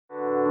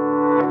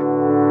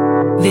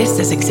This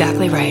is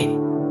exactly right.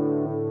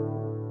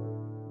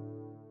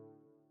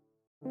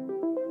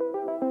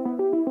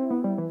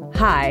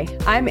 Hi,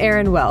 I'm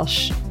Erin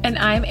Welsh. And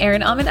I'm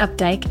Erin Alman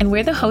Updike, and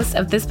we're the hosts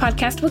of This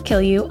Podcast Will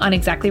Kill You on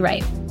Exactly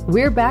Right.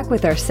 We're back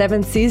with our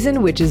 7th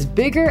season, which is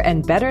bigger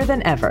and better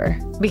than ever.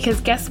 Because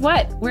guess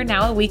what? We're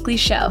now a weekly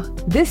show.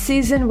 This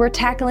season, we're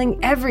tackling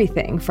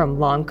everything from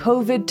long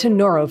COVID to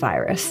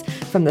norovirus,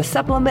 from the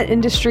supplement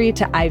industry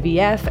to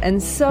IVF,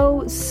 and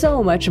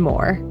so much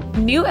more.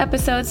 New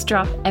episodes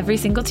drop every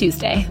single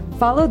Tuesday.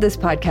 Follow This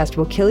Podcast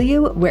Will Kill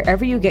You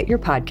wherever you get your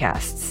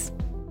podcasts.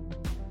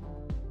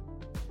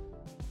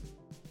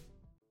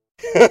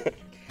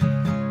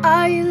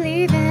 Are you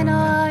leaving or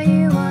are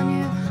you on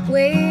your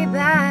way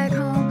back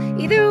home?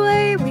 Either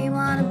way, we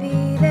want to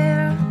be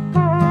there.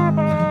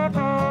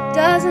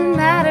 Doesn't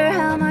matter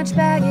how much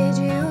baggage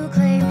you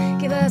claim.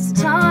 Give us a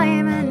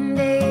time and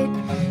date,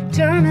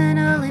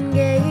 terminal and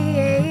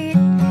gate.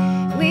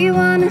 We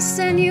want to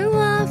send you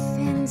off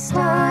in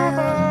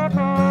style.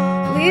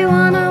 We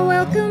want to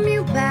welcome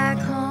you back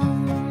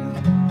home.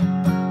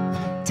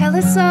 Tell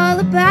us all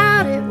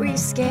about it. Were you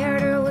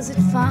scared or was it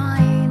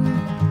fine?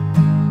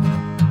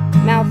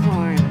 Mouth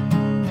horn.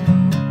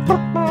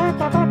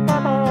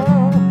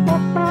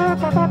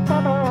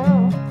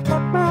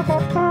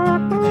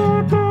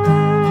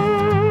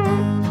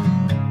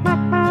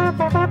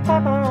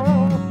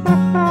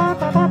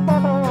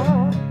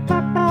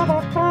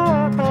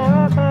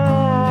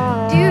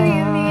 Do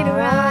you need a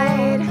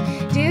ride?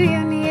 Do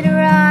you need a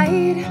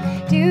ride?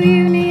 Do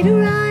you need a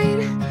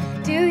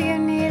ride? Do you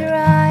need a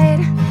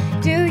ride?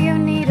 Do you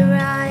need a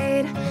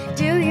ride?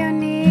 Do you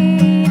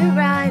need a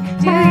ride?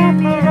 Do you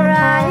need a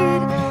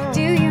ride?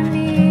 Do you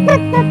need a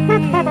ride?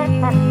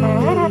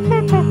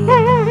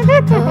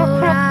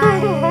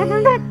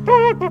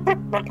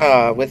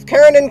 With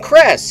Karen and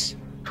Chris.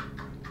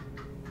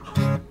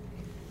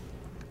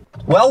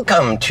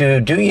 Welcome to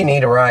Do You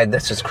Need a Ride?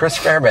 This is Chris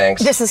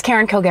Fairbanks. This is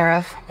Karen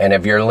Kilgariff. And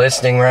if you're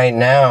listening right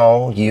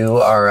now, you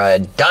are a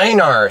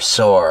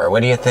dinosaur.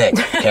 What do you think,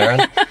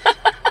 Karen?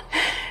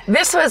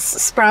 This was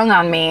sprung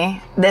on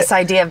me, this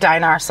idea of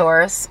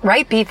dinosaurs,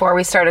 right before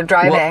we started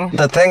driving. Well,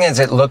 the thing is,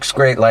 it looks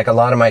great, like a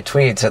lot of my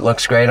tweets, it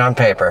looks great on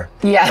paper.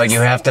 Yes. But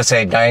you have to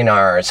say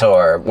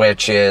dinosaur,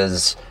 which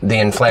is the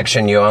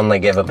inflection you only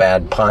give a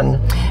bad pun.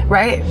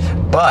 Right.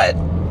 But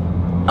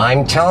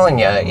I'm telling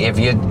you, if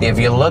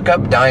you look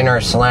up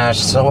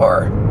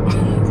diner/sore,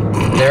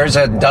 there's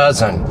a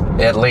dozen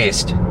at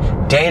least,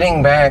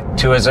 dating back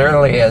to as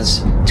early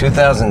as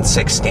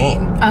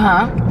 2016.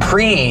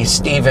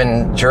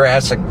 Pre-Steven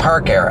Jurassic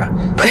Park era.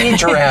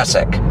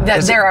 Pre-Jurassic.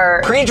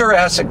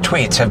 Pre-Jurassic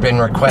tweets have been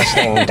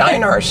requesting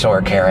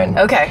dinosaur, Karen.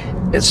 Okay.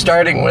 It's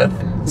starting with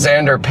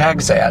Xander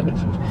Pagzad.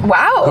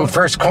 Wow. Who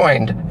first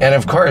coined, and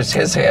of course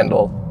his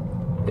handle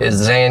is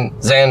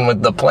Zan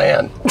with the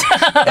plan.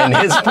 And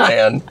his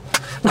plan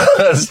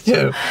was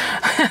to,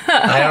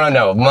 I don't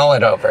know, mull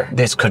it over.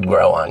 This could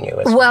grow on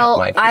you.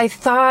 Well, I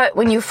thought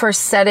when you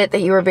first said it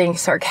that you were being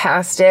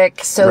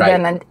sarcastic, so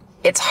right. then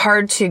it's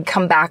hard to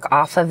come back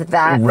off of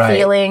that right.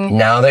 feeling.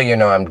 Now that you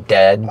know I'm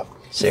dead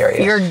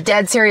serious. You're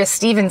dead serious.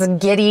 Steven's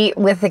giddy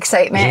with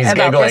excitement He's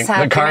about giggling. this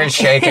happening. The car is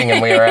shaking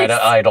and we are at an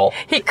idle.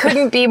 He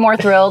couldn't be more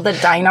thrilled that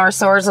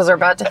dinosaurs are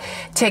about to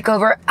take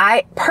over.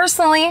 I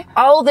personally,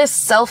 all this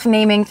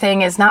self-naming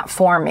thing is not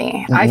for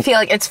me. I feel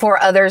like it's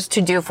for others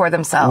to do for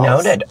themselves.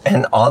 Noted.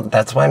 And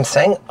that's why I'm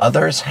saying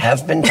others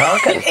have been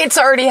talking. It's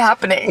already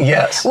happening.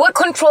 Yes. What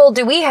control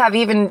do we have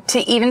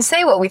to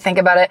say what we think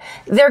about it?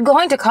 They're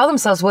going to call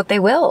themselves what they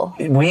will.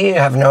 We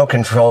have no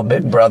control.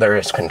 Big Brother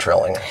is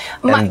controlling it.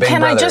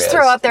 Can I just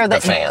throw out there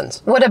that the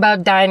fans. What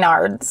about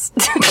dinards?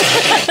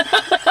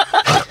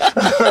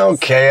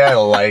 Okay, I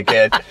like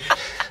it.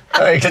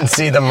 I can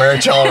see the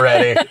merch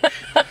already.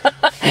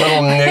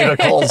 Little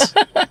nudicles.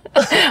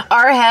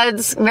 Our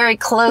heads very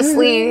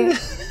closely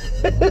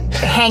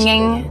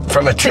hanging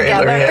from a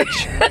trailer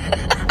hitch.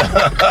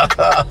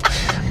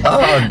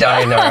 Oh,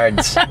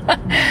 dinards.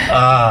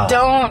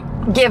 Don't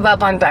give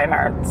up on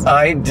dinards.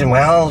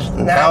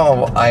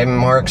 Now I'm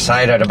more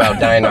excited about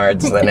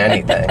dinards than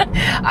anything.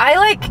 I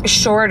like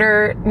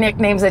shorter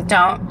nicknames that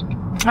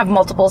don't have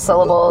multiple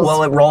syllables.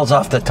 Well, it rolls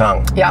off the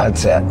tongue. Yeah.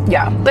 That's it.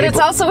 Yeah. But it's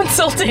also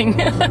insulting.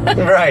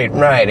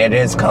 Right. It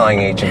is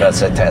calling each of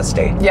us a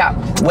testy. Yeah.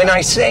 When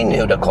I say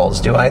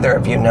nudicles, do either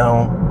of you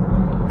know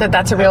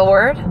that's a real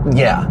word?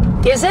 Yeah.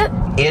 Is it?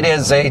 It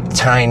is a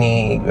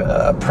tiny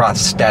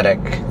prosthetic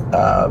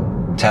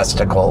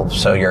testicle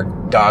so your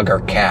dog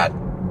or cat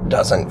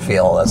doesn't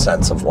feel a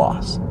sense of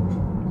loss.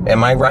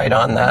 Am I right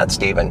on that,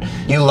 Stephen?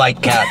 You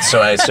like cats,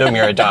 so I assume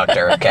you're a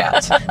doctor of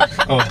cats.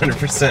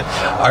 100%.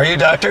 Are you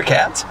Dr.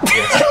 Katz?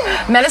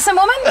 Yes. Medicine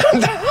woman?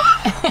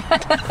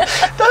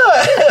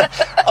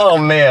 Oh,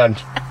 man.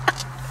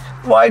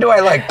 Why do I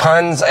like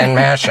puns and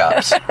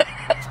mashups?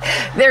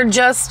 They're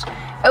just...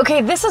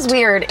 Okay, this is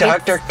weird.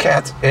 Dr.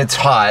 Katz, it's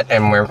hot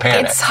and we're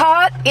panicked. It's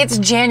hot. It's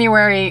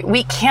January.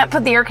 We can't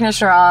put the air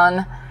conditioner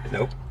on.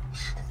 Nope.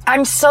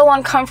 I'm so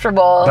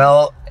uncomfortable.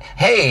 Well,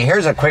 Hey,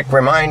 here's a quick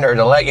reminder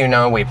to let you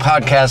know we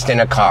podcast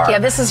in a car. Yeah,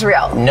 this is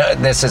real. No,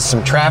 this is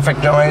some traffic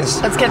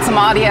noise. Let's get some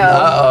audio.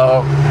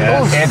 Uh-oh.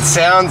 Yes. It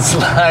sounds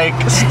like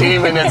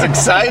Steven is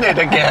excited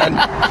again.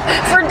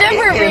 For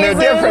different In reasons. a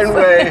different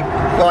way.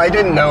 Well, I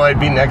didn't know I'd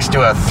be next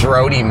to a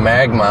throaty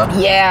Magnum.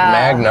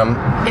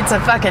 It's a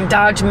fucking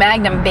Dodge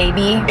Magnum,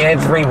 baby.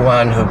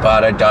 Everyone who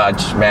bought a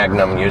Dodge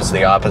Magnum used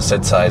the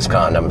opposite size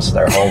condoms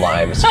their whole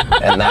lives.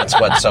 And that's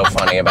what's so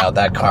funny about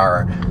that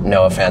car.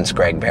 No offense,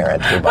 Greg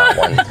Barrett, who bought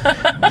one.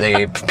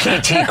 The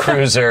PT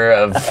Cruiser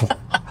of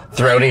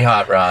throaty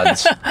hot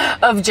rods.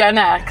 Of Gen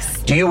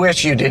X. Do you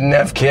wish you didn't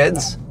have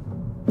kids?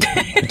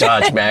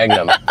 Dodge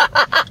Magnum.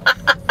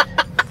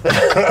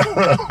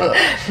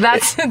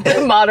 That's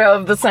the motto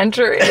of the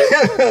century.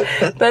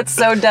 That's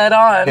so dead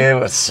on. It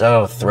was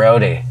so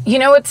throaty. You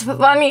know what's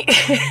funny?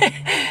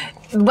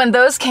 When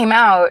those came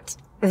out,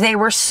 they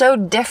were so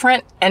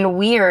different and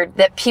weird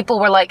that people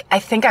were like, I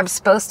think I'm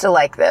supposed to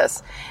like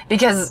this.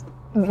 Because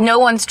no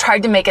one's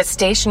tried to make a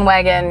station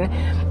wagon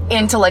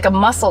into like a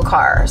muscle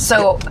car.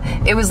 So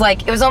it was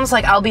almost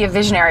like I'll be a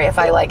visionary if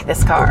I like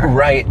this car.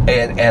 Right,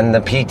 and the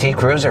PT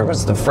Cruiser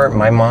was the first.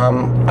 My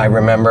mom, I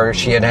remember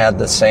she had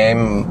the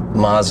same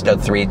Mazda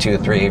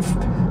 323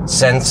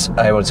 since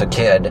I was a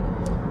kid.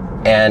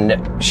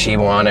 And she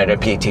wanted a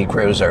PT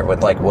Cruiser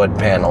with like wood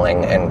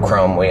paneling and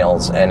chrome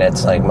wheels. And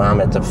it's like,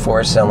 Mom, it's a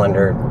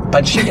 4-cylinder,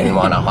 but she didn't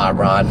want a hot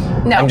rod.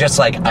 No. I'm just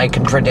like, I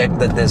can predict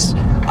that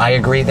I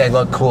agree they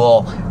look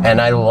cool, and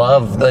I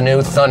love the new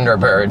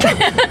Thunderbird.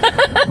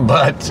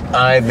 But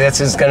this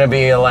is going to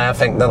be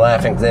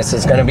this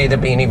is going to be the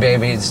Beanie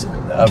Babies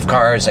of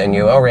cars, and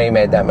you already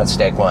made that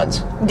mistake once.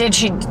 Did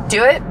she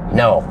do it?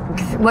 No.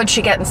 What'd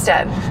she get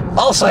instead?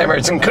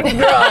 Alzheimer's and couldn't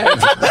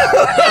drive.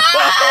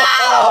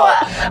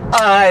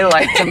 I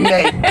like to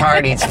make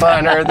parties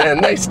funner than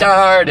they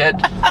started.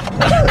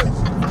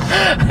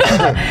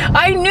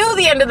 I knew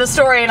the end of the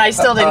story and I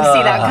still didn't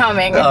see that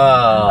coming.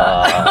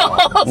 No,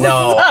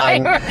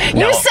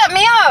 You set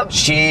me up.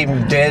 She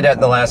did at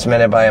the last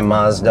minute buy a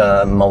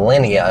Mazda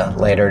Millennia,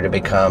 later to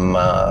become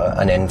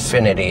an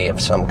Infinity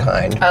of some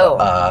kind.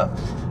 Oh.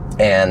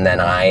 And then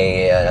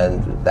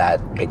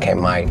that became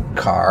my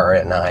car,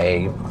 and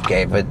I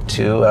gave it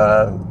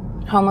to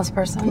Homeless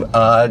person?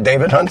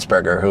 David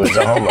Huntsberger, who is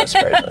a homeless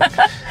person.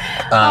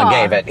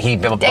 Gave it. He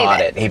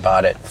bought it. He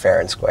bought it fair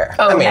and square.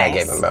 Oh, I nice.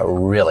 gave him a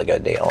really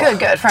good deal.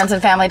 Good. Friends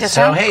and family So,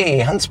 discount. hey,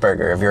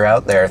 Huntsberger, if you're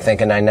out there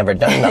thinking I never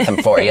done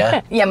nothing for you,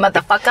 Yeah,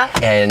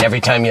 motherfucker. and every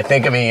time you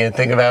think of me, you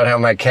think about how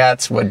my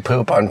cats would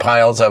poop on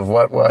piles of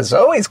what was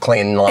always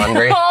clean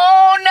laundry.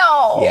 Oh,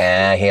 no.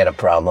 Yeah, he had a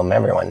problem.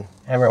 Everyone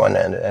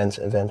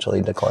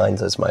eventually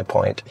declines, is my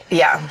point.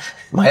 Yeah.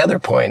 My other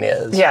point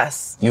is,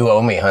 Yes. you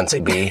owe me,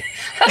 Huntsy B.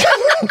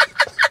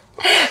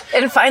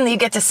 And finally you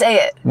get to say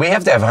it. We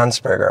have to have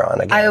Huntsberger on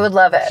again. I would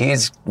love it.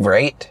 He's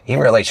great. He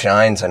really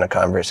shines in a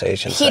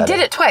conversation He setting. did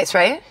it twice,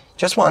 right?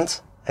 Just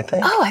once, I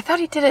think. Oh, I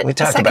thought he did it We the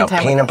talked second about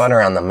time. peanut butter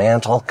on the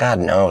mantle. God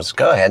knows.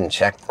 Go ahead and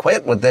check.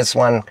 Quit with this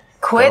one.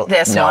 Quit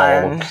this No,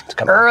 one.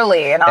 come on.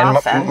 Early and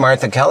often.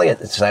 Martha Kelly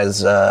says,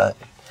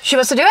 She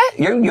supposed to do it?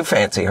 you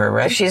fancy her,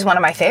 right? She's one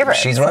of my favorites.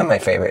 She's one of my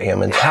favorite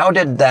humans. How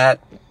did that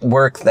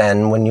work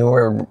then when you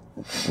were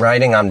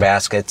writing on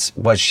Baskets?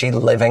 Was she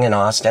living in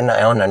Austin?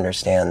 I don't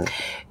understand.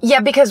 Yeah,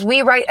 because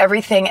we write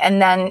everything,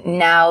 and then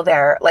now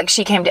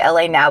she came to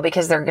LA now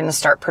because they're going to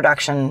start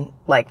production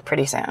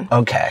pretty soon.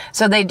 Okay.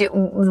 So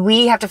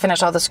we have to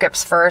finish all the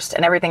scripts first,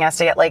 and everything has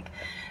to get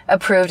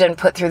approved and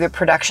put through the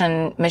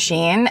production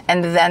machine,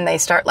 and then they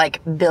start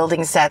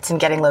building sets and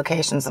getting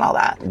locations and all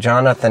that.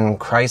 Jonathan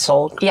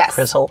Kreisel? Yes.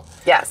 Kreisel?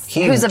 Yes.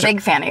 Who's a big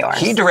fan of yours.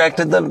 He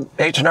directed the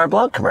H&R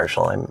Blood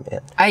commercial.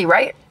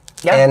 Right.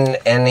 Yep.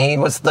 And he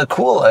was the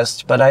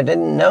coolest, but I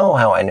didn't know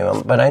how I knew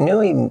him. But I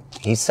knew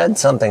he said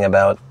something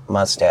about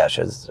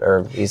mustaches,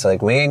 or he's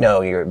like, we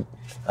know you're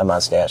a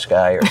mustache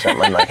guy, or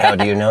something. I'm like, how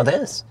do you know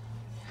this?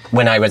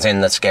 When I was in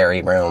the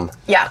scary room.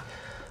 Yeah.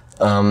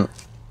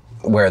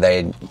 Where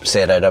they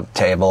sit at a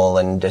table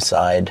and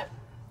decide.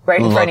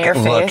 Right in front of your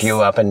face. Look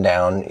you up and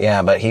down.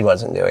 Yeah, but he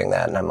wasn't doing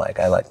that. And I'm like,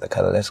 I like the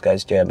cut of this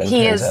guy's jib. And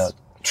He turns is out,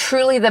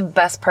 truly the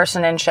best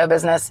person in show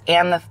business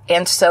and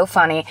so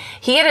funny.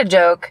 He had a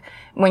joke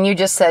when you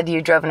just said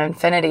you drove an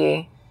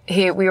Infinity.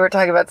 We were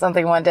talking about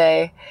something one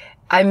day.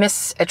 I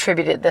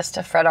misattributed this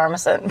to Fred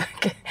Armisen,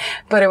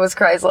 but it was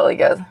Kreisel. He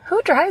goes,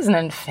 who drives an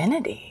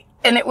Infinity?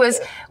 And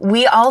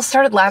we all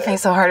started laughing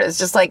so hard. It was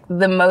just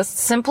the most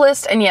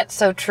simplest and yet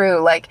so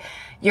true.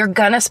 You're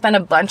gonna spend a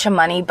bunch of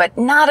money, but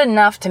not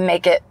enough to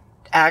make it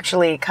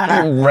actually kind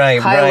of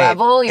high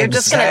level. You're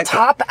just gonna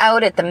top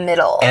out at the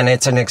middle. And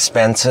it's an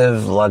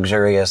expensive,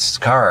 luxurious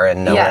car,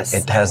 and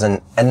it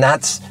hasn't, and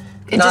that's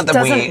it not just that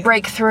doesn't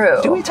break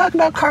through. Do we talk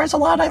about cars a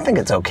lot? I think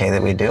it's okay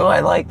that we do. I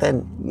like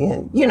that,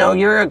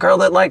 you're a girl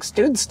that likes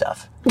dude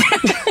stuff.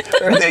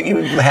 Or that you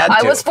had to?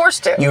 I was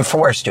forced to. You were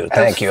forced to.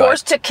 Thank you.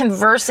 Forced to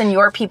converse in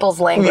your people's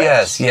language.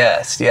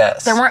 Yes.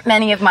 There weren't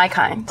many of my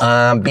kind.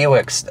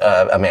 Buicks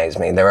amaze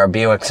me. There are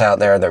Buicks out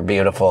there. They're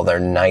beautiful. They're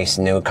nice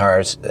new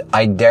cars.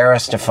 I dare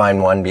us to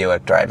find one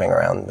Buick driving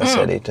around the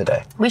city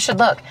today. We should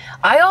look.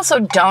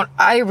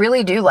 I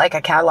really do like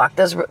a Cadillac.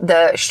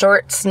 The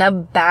short,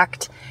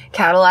 snub-backed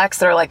Cadillacs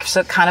that are like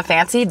so kind of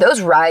fancy, those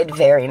ride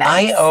very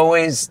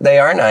nice. They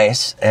are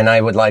nice, and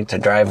I would like to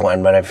drive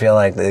one, but I feel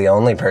like the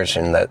only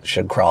person that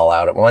should crawl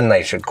out of one,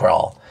 they should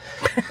crawl.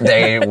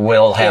 They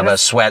will have a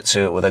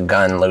sweatsuit with a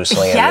gun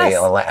loosely in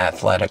the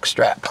athletic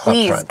strap.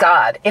 Please,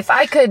 God. If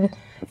I could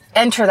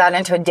enter that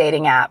into a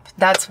dating app,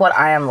 that's what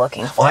I am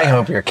looking for. Well, I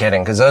hope you're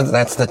kidding, because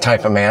that's the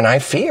type of man I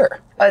fear.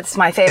 It's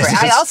my favorite.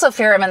 I also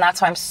fear him, and that's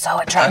why I'm so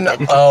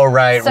attracted.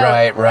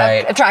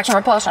 Right. Attraction,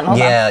 repulsion. Hold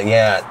on.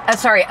 Yeah.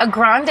 Sorry, a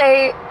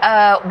Grande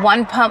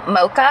one-pump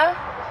mocha.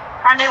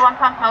 Grande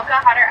one-pump mocha,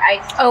 hot or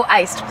iced? Oh,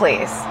 iced,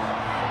 please.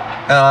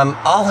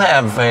 I'll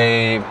have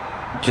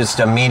just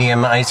a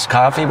medium iced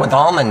coffee with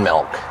almond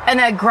milk.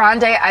 And a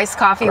Grande iced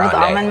coffee with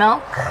almond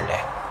milk?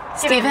 Grande.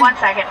 Give me Steven? 1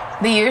 second.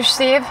 The huge,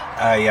 Steve?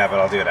 Yeah, but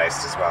I'll do it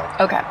iced as well.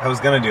 Okay. I was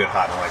going to do it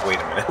hot. I'm like, wait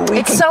a minute.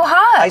 It's so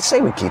hot. I say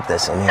we keep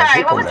this in here. Sorry,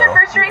 People what was know. your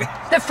first drink?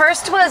 The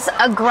first was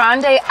a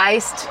Grande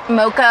iced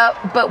mocha,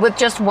 but with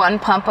just one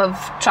pump of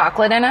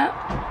chocolate in it.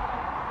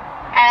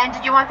 And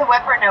did you want the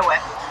whip or no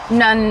whip?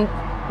 None.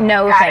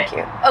 No, Got thank it.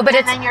 you. Oh, but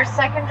And then your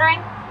second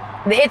drink?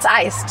 it's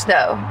iced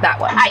though. That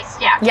one. Iced,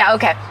 yeah. Yeah.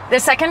 Okay. The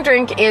second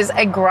drink is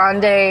a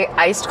Grande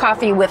iced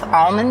coffee with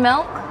almond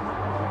milk.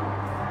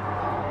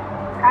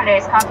 Grande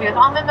iced coffee with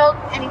almond milk.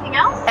 Anything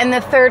else? And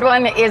the third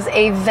one is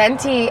a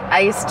venti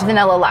iced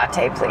vanilla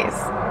latte, please.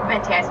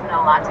 Venti iced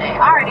vanilla latte.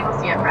 Alrighty, we'll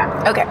see you at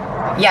front. Okay.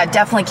 Yeah,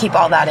 definitely keep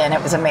all that in.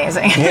 It was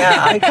amazing. Yeah,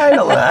 I kind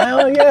of,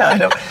 I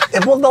know.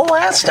 Well, the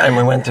last time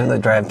we went through the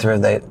drive-thru,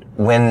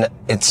 when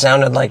it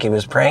sounded like he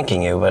was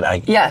pranking you,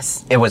 but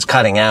Yes. it was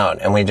cutting out,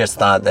 and we just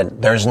thought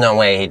that there's no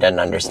way he didn't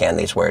understand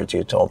these words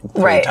you told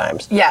three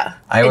times. Yeah.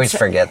 I always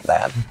forget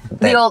that.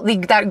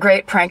 That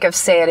great prank of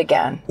say it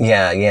again.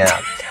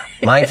 Yeah.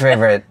 My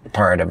favorite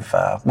part of,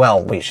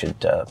 we should,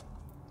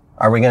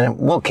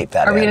 we'll keep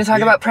that in. Are we going to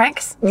talk about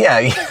pranks? Yeah,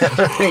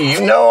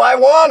 you know I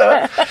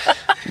wanna.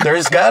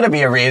 There's got to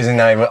be a reason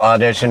I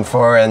auditioned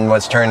for and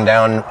was turned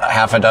down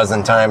half a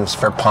dozen times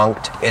for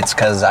Punk'd. It's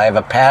because I have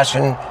a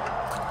passion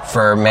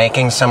for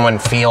making someone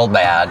feel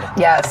bad.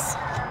 Yes.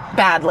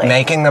 Badly.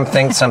 Making them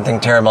think something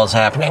terrible is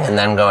happening and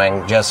then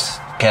going, just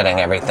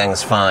kidding,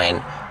 everything's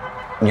fine.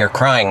 You're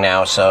crying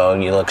now, so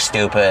you look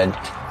stupid.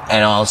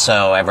 And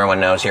also,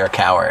 everyone knows you're a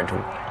coward.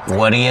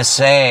 What do you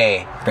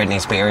say? Britney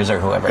Spears or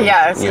whoever.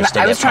 Yeah, used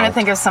to I was get trying to punked.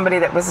 think of somebody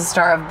that was a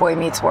star of Boy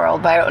Meets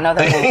World, but I don't know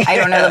their name. I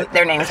don't know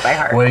their names by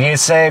heart. What do you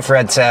say,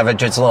 Fred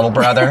Savage's little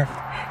brother?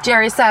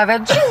 Jerry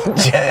Savage.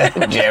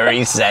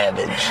 Jerry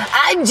Savage.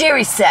 I'm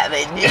Jerry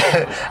Savage.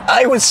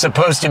 I was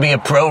supposed to be a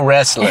pro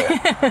wrestler,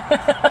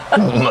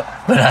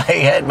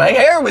 but my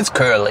hair was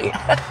curly.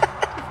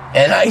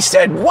 And I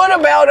said, what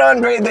about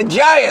Andre the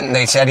Giant? And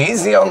they said,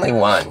 he's the only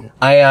one.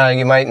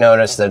 You might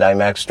notice that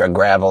I'm extra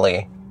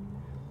gravelly.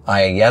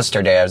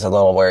 Yesterday I was a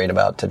little worried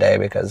about today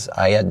because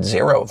I had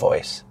zero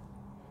voice.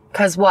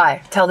 Because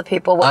why? Tell the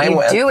people what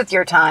you do with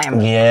your time.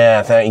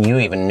 Yeah, you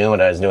even knew what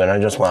I was doing. I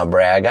just want to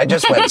brag. I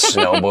just went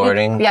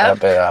snowboarding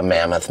up at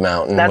Mammoth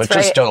Mountain, which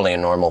is totally a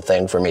normal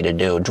thing for me to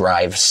do.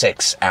 Drive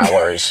 6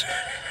 hours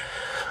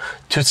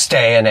to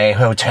stay in a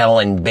hotel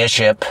in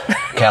Bishop,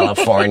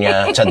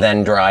 California, to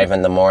then drive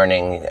in the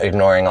morning,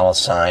 ignoring all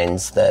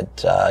signs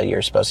that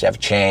you're supposed to have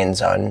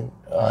chains on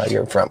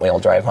your front-wheel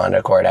drive Honda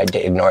Accord. I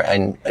did ignore,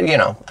 and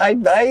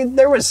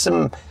there was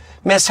some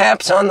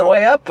mishaps on the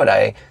way up, but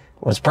I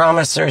was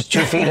promised there's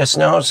 2 feet of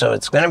snow, so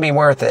it's going to be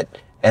worth it.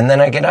 And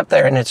then I get up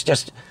there, and it's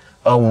just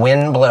a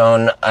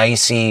wind-blown,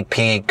 icy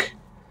peak,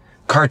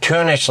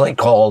 cartoonishly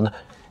cold,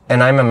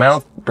 and I'm a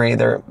mouth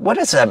breather. What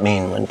does that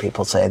mean when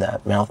people say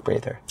that, mouth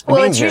breather?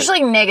 Well, it's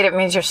usually negative. It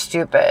means you're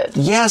stupid.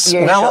 Yes.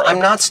 Usually. Well, I'm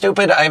not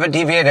stupid. I have a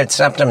deviated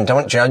septum.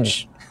 Don't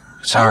judge.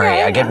 Sorry,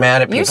 Okay. I get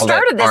mad at people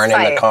that aren't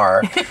in the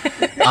car.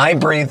 I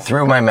breathe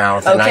through my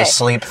mouth and I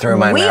sleep through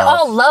my mouth. We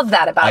all love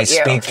that about you. I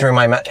speak through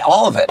my mouth.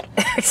 All of it.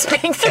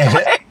 Speak through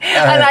my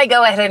and I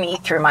go ahead and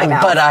eat through my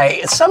mouth. But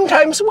I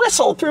sometimes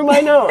whistle through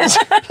my nose.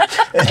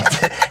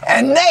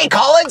 And they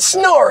call it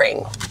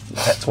snoring.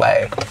 That's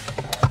why.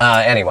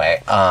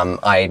 Anyway,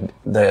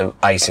 the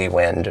icy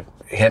wind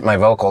hit my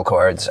vocal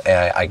cords,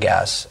 I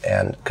guess,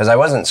 and because I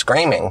wasn't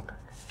screaming.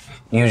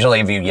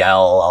 Usually if you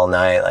yell all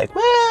night, like,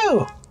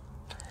 woo!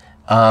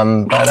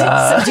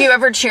 So do you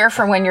ever cheer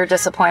for when you're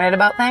disappointed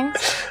about things?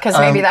 Because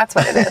maybe that's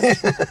what it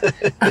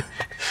is.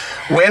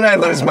 When I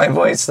lose my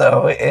voice,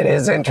 though, it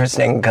is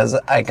interesting because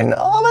I can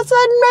all of a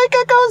sudden make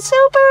it go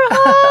super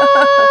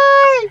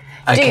high.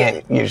 I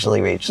can't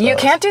usually reach those. You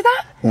can't do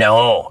that?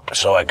 No,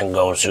 so I can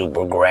go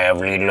super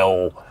gravely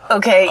low.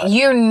 Okay,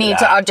 you need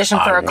to audition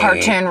for a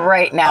cartoon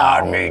right now.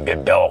 I need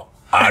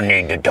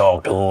to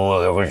talk to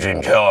whoever's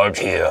in charge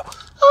here.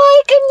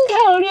 I can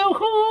tell you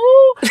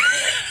who.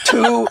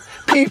 2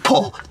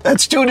 people.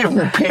 That's two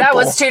different people. That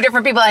was two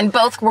different people, and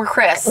both were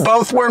Chris.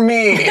 Both were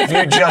me, if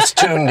you just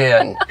tuned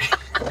in.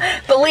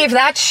 Believe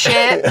that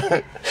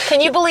shit.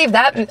 Can you believe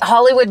that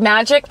Hollywood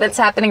magic that's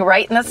happening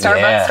right in the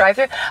Starbucks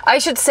drive-thru? I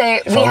should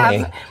say we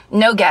have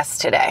no guests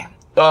today.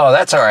 Oh,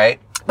 that's all right.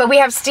 But we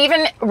have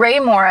Stephen Ray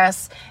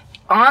Morris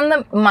on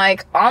the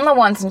mic, on the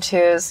ones and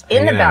twos,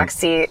 in the back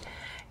seat,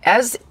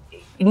 as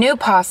new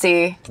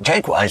posse.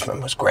 Jake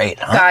Wiseman was great,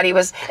 huh? God, he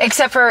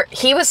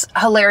was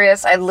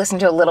hilarious. I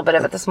listened to a little bit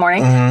of it this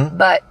morning,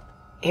 but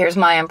here's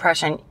my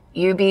impression.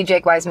 You be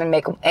Jake Wiseman,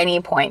 make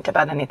any point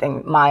about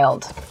anything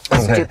mild,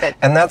 stupid.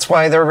 And that's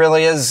why there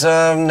really is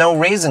no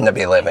reason to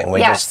be living.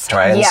 We just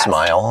try and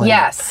smile. And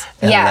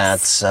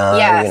that's,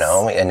 you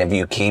know, and if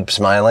you keep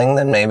smiling,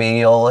 then maybe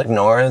you'll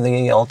ignore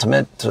the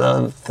ultimate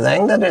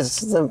thing that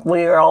is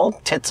we are all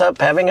tits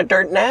up having a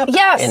dirt nap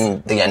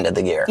in the end of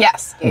the year.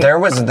 Yes.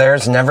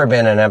 There's never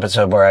been an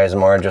episode where I was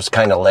more just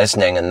kind of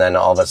listening and then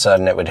all of a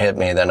sudden it would hit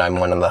me that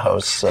I'm one of the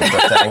hosts of the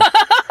thing.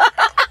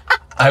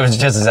 I was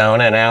just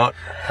zoning out.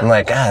 I'm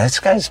like, this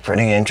guy's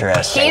pretty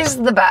interesting. He's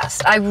the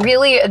best. I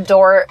really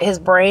adore his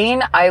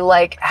brain. I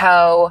like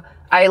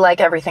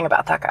everything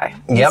about that guy.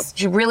 Yep.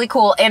 He's really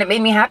cool. And it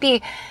made me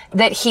happy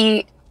that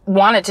he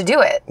wanted to do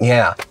it.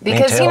 Yeah.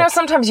 Because, you know,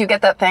 sometimes you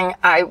get that thing.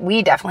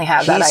 We definitely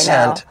have that, I know. He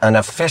sent an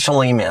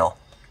official email.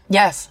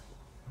 Yes.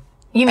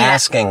 You mean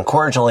asking,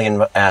 cordially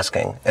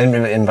asking, and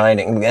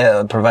inviting,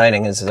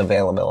 providing his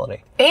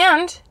availability.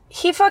 And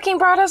he fucking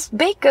brought us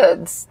baked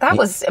goods. That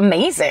was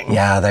amazing.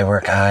 Yeah, they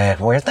were.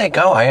 Where'd they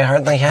go? I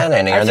hardly had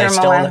any. Are they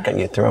still looking?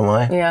 You threw them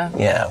away? Yeah.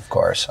 Yeah, of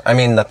course. I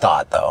mean, the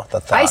thought, though.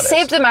 I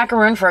saved the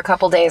macaroon for a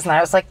couple days, and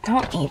I was like,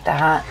 don't eat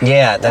that.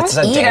 Yeah, that's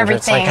a danger.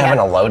 It's like having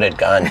a loaded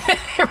gun.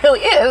 It really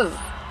is.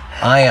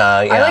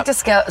 I like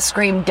to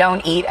scream,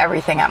 don't eat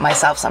everything at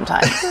myself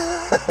sometimes.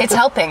 It's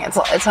helping.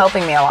 It's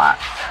helping me a lot.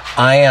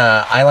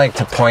 I like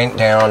to point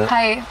down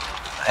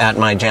at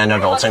my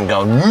genitals and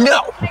go,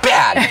 no,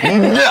 bad,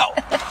 no.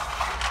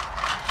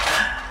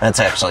 That's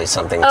actually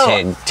something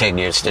Tig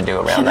used to do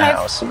around the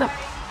house.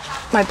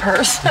 My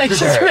purse. I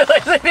just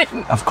realized I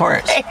didn't. Of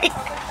course.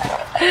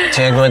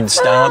 Tig would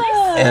stop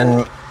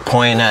and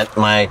point at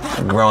my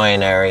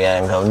groin area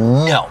and go,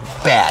 no,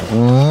 bad,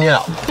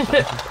 no.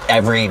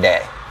 Every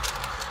day.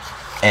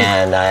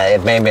 And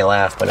it made me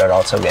laugh, but it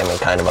also gave me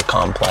kind of a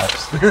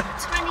complex. 20,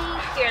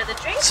 here are the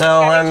drinks.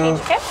 So I'm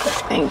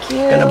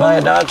gonna buy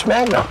a Dodge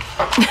Magnum.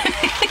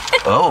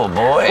 Oh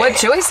boy. What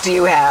choice do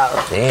you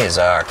have? These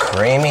are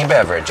creamy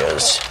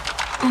beverages.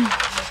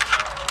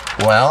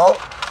 Well,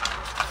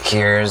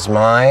 here's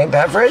my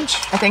beverage.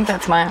 I think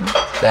that's mine.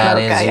 That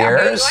is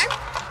yours.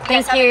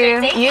 Thank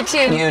you. You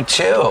too. You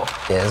too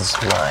is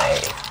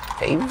my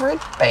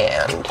favorite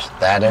band.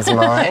 That is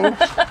mine.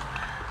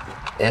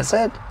 Is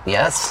it?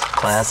 Yes.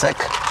 Classic.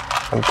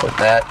 And put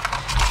that.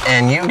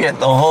 And you get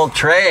the whole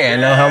tray. I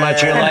know how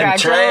much you like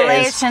trays.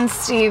 Congratulations,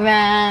 Steven.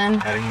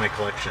 Adding my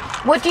collection.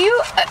 What do you...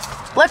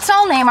 let's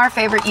all name our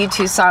favorite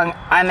U2 song.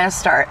 I'm going to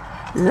start.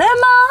 Lemon!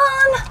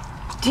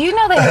 Do you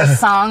know they have a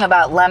song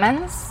about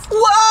lemons?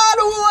 What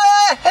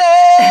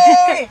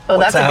away! Oh,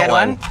 that's a good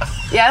one.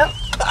 Yeah?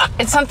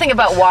 It's something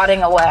about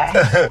wadding away.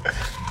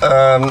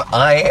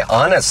 I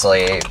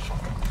honestly...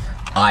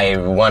 I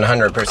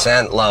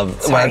 100%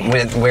 love...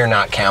 We're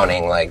not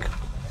counting, like,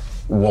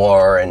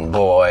 War and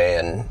Boy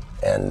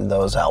and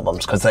those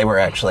albums, because they were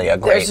actually a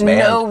great band.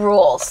 There's no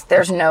rules.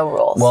 There's no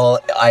rules. Well,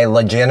 I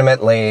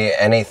legitimately,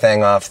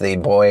 anything off the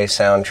Boy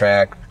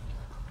soundtrack,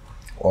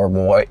 or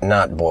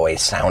not Boy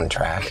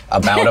soundtrack,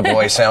 About a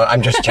Boy sound,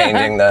 I'm just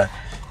changing the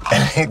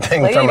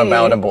anything from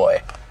About a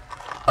Boy.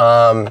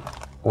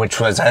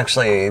 Which was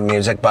actually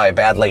music by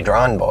Badly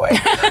Drawn Boy.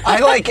 I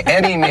like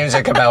any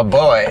music about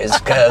boys,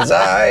 because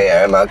I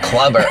am a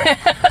clubber.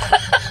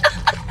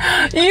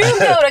 You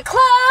go to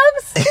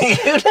clubs?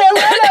 You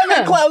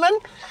never clubbing?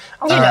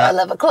 You know I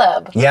love a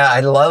club. Yeah,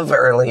 I love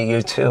early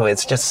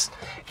U2.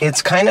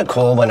 It's kind of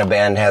cool when a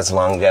band has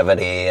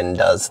longevity and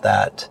does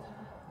that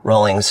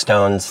Rolling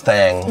Stones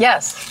thing.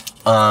 Yes.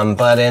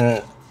 But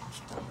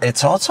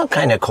it's also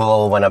kind of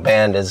cool when a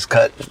band is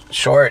cut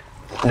short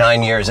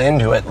 9 years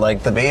into it,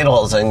 like the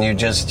Beatles, and you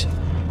just...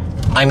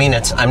 I mean,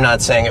 I'm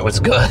not saying it was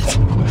good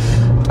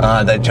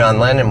that John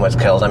Lennon was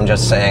killed. I'm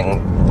just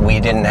saying we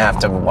didn't have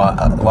to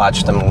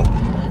watch them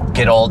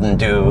get old and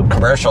do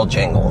commercial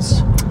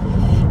jingles.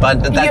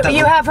 But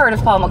you have heard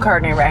of Paul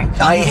McCartney, right?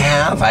 I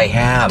have. I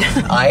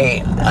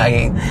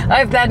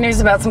have bad news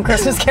about some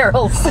Christmas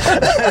carols.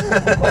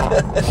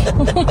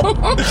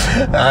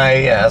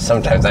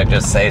 Sometimes I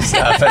just say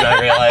stuff and I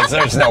realize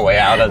there's no way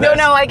out of this.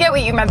 No, I get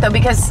what you meant though,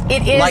 because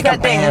it is like that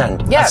a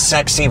band, thing. Yeah. A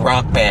sexy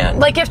rock band.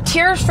 Like if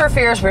Tears for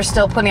Fears were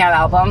still putting out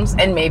albums,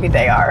 and maybe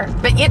they are,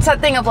 but it's that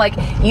thing of like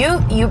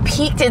you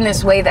peaked in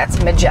this way that's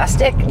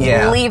majestic.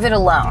 Yeah. Leave it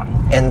alone.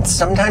 And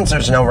sometimes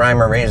there's no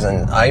rhyme or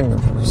reason. I'm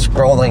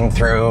scrolling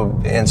through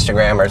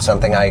Instagram or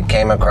something. I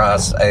came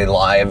across a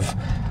live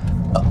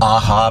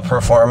Aha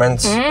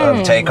performance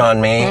of Take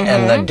On Me,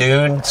 and the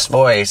dude's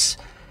voice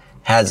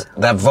has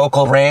that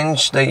vocal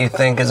range that you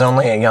think is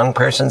only a young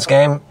person's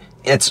game.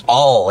 it's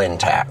all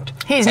intact.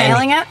 He's And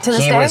nailing it to this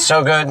day? He was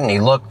so good, and he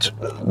looked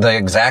the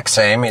exact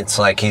same. It's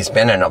like he's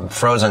been in a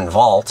frozen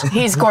vault.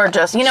 He's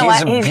gorgeous. You know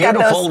He's what? a He's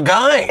beautiful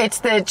got those, guy. It's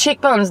the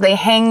cheekbones. They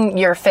hang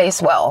your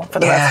face well for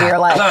the rest of your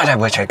life. God, I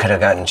wish I could have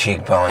gotten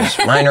cheekbones.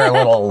 Mine are a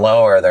little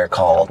lower, they're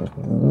called.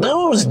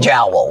 Those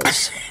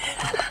jowls.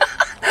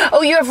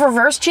 Oh, you have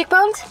reverse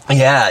cheekbones?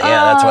 Yeah,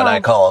 that's what I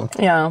call them.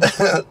 Yeah.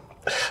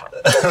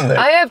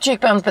 I have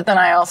cheekbones, but then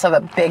I also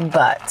have a big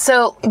butt.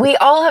 So we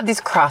all have these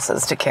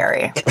crosses to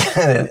carry.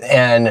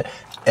 and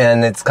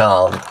it's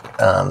called,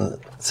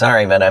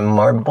 sorry, but I'm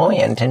more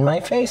buoyant in my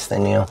face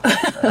than you.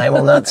 I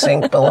will not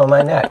sink below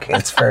my neck.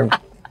 It's for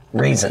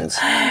reasons.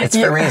 It's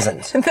for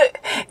reasons.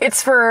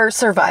 It's for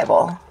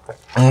survival.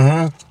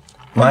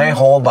 My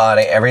whole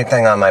body,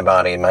 everything on my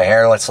body, my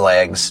hairless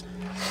legs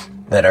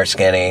that are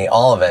skinny,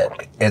 all of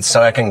it, it's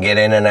so I can get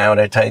in and out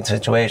of tight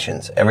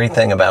situations.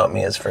 Everything about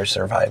me is for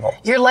survival.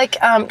 You're like,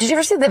 did you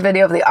ever see the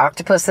video of the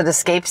octopus that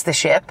escapes the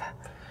ship?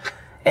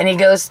 And he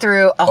goes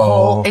through a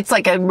hole. It's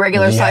like a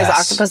regular size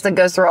octopus that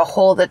goes through a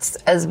hole that's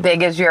as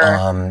big as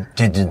your...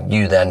 Did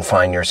you then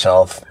find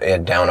yourself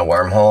down a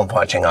wormhole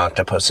watching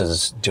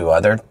octopuses do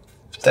other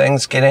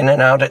things, get in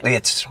and out?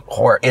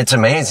 It's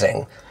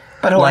amazing.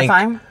 But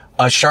horrifying? Like,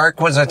 a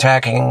shark was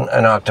attacking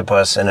an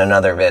octopus in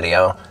another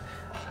video.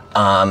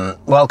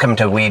 Welcome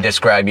to We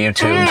Describe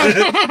YouTube.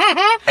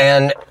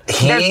 And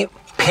he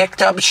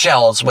picked up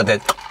shells with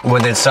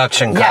his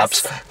suction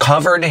cups,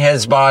 covered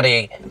his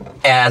body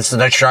as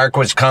the shark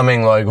was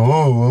coming, like,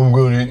 oh, I'm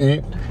going to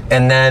eat.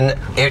 And then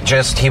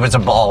he was a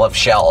ball of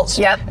shells.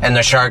 Yep. And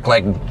the shark,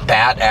 like,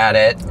 bat at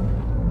it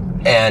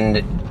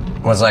and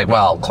was like,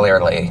 well,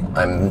 clearly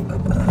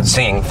I'm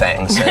seeing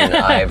things, and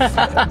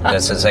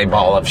this is a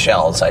ball of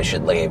shells, I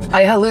should leave.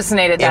 I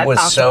hallucinated that It was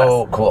octopus.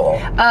 so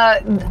cool.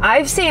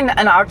 I've seen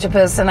an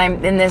octopus,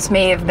 and this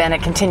may have been a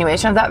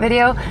continuation of that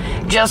video,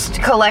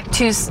 just collect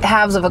two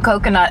halves of a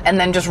coconut and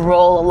then just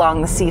roll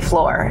along the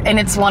seafloor. And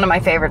it's one of my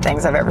favorite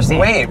things I've ever seen.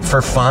 Wait,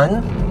 for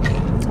fun?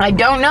 I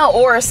don't know,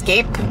 or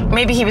escape.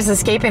 Maybe he was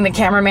escaping the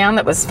cameraman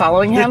that was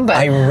following him, but...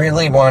 I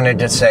really wanted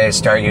to say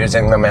start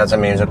using them as a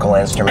musical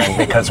instrument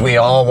because we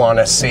all want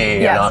to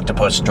see an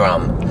octopus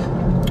drum.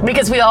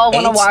 Because we all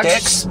want to 8 watch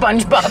sticks?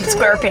 SpongeBob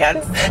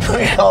SquarePants.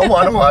 We all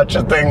want to watch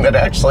a thing that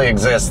actually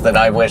exists that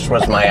I wish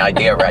was my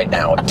idea right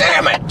now.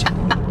 Damn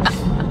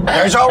it!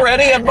 There's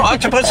already an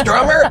octopus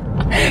drummer?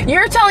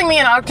 You're telling me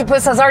an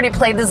octopus has already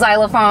played the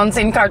xylophones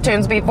in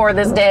cartoons before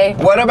this day?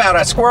 What about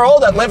a squirrel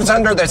that lives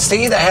under the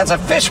sea that has a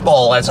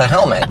fishbowl as a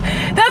helmet?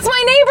 That's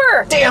my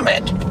neighbor! Damn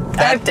it!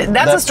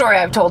 That's a story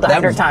I've told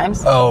 100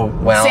 times. Oh,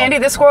 well. Sandy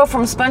the squirrel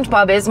from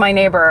SpongeBob is my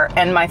neighbor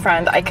and my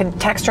friend. I could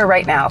text her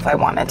right now if I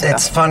wanted to.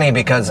 It's funny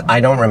because I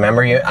don't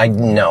remember you.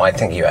 I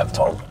think you have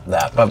told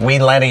that. But we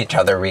let each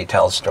other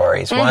retell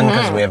stories. One,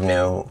 because we have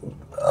new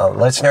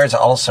listeners.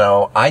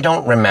 Also, I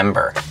don't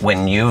remember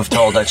when you've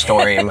told a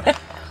story.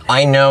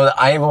 I know that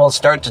I will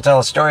start to tell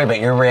a story, but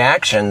your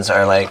reactions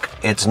are like,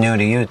 it's new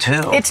to you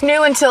too. It's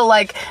new until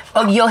like,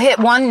 you'll hit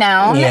one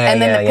noun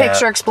and then the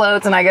picture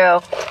explodes and I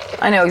go,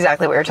 I know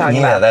exactly what you're talking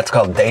about. Yeah, that's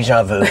called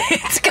deja vu.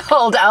 It's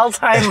called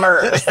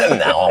Alzheimer's.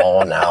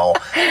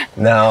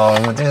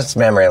 No, just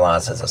memory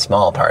loss is a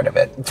small part of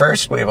it.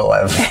 First, we will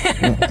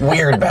have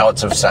weird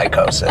bouts of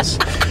psychosis.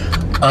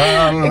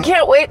 I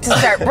can't wait to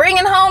start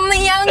bringing home the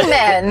young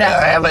men.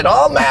 I have it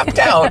all mapped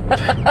out.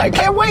 I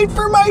can't wait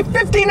for my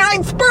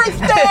 59th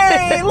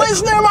birthday.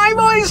 Listen to my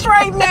voice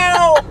right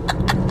now.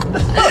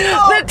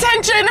 The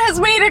tension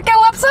has made it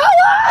go up so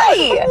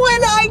high.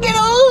 When I get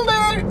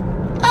older,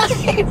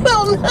 I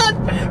will not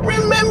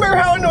remember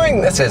how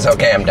annoying this is.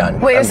 Okay, I'm done.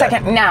 Wait a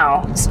second.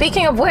 Now,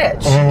 speaking of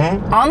which,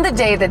 on the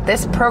day that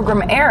this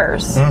program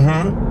airs,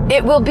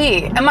 it will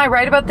be, am I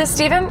right about this,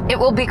 Stephen? It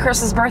will be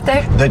Chris's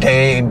birthday? The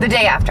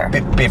day after.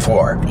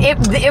 Before.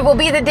 It will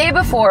be the day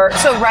before.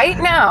 So right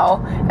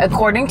now,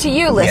 according to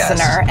you,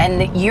 listener, and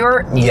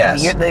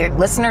the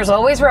listener's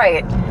always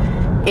right,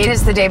 it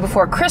is the day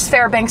before Chris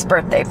Fairbanks'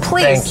 birthday.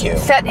 Please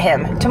fet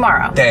him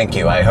tomorrow. Thank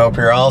you. I hope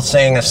you're all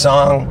singing a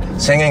song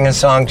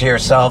to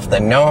yourself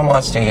that no one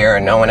wants to hear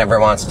and no one ever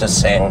wants to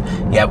sing,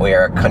 yet we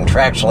are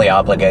contractually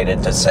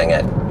obligated to sing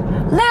it.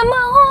 Lemon!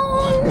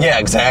 Yeah,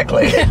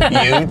 exactly.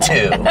 You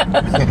too.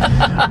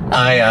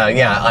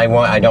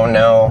 I don't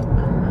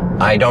know.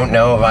 I don't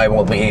know if I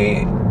will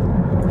be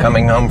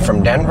coming home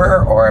from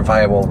Denver or if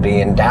I will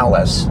be in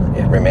Dallas.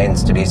 It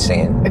remains to be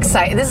seen. This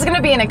is going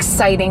to be an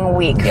exciting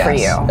week for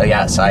you.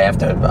 Yes, I have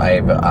to.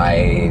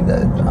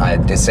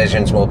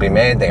 Decisions will be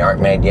made. They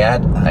aren't made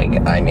yet.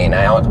 I mean,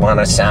 I don't want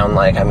to sound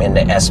like I'm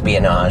into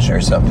espionage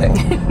or something.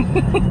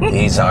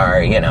 These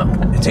are,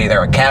 it's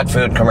either a cat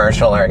food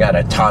commercial or I got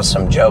to toss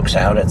some jokes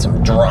out at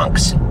some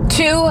drunks.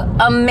 2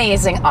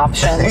 amazing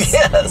options.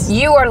 Yes.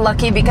 You are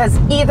lucky because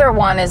either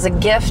one is a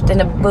gift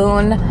and a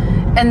boon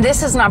And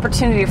this is an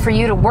opportunity for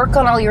you to work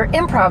on all your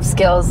improv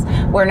skills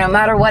where no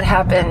matter what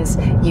happens,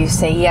 you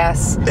say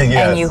yes.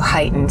 And you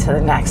heighten to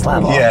the next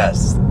level.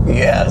 Yes.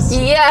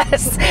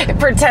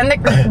 Pretend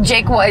that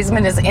Jake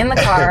Wiseman is in the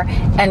car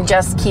and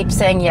just keep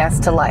saying yes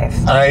to life.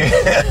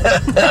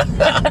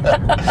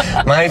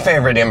 My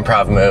favorite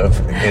improv move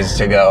is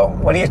to go,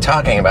 what are you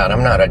talking about?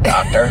 I'm not a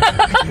doctor.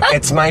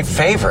 It's my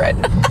favorite.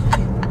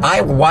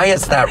 Why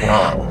is that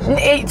wrong?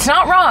 It's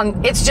not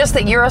wrong. It's just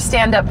that you're a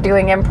stand-up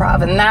doing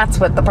improv, and that's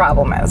what the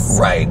problem is.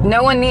 Right.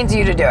 No one needs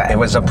you to do it. It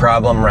was a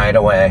problem right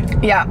away.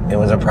 Yeah. It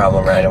was a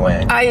problem right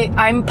away.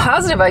 I'm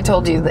positive I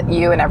told you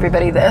and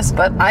everybody this,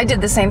 but I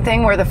did the same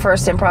thing where the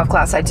first improv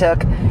class I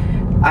took,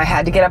 I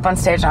had to get up on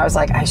stage and I was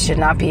like, I should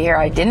not be here.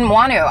 I didn't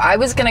want to. I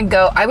was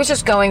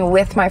just going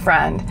with my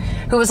friend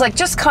who was like,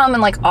 just come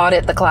and like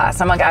audit the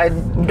class. I'm like, I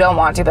don't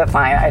want to, but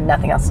fine. I had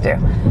nothing else to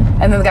do.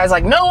 And then the guy's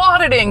like, no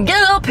auditing,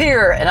 get up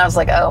here. And I was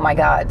like, oh my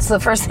God. So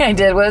the first thing I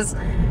did was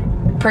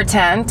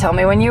tell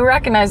me when you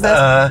recognize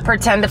this,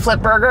 pretend to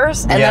flip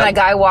burgers. And then a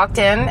guy walked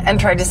in and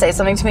tried to say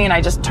something to me and I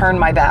just turned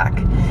my back.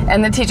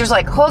 And the teacher's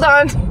like, hold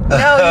on.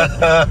 No,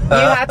 you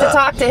have to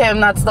talk to him.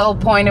 That's the whole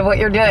point of what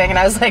you're doing. And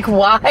I was like,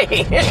 why?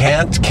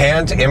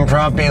 Can't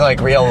improv be like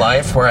real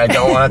life where I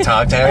don't want to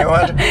talk to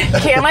anyone?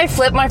 Can't I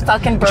flip my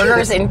fucking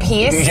burgers in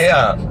peace?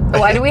 Yeah.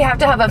 Why do we have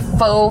to have a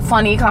faux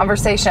funny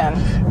conversation?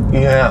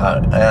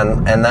 Yeah,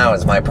 and that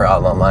was my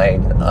problem.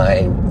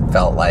 I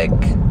felt like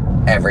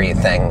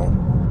everything,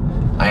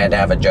 I had to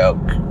have a joke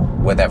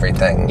with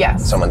everything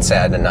someone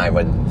said, and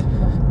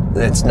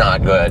it's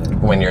not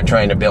good when you're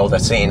trying to build a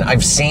scene.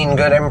 I've seen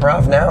good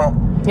improv now.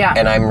 Yeah.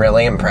 And I'm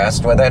really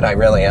impressed with it. I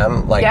really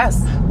am. Like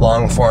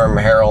long form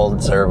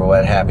Heralds or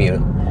what have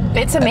you.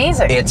 It's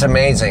amazing. It's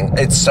amazing.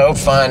 It's so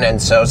fun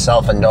and so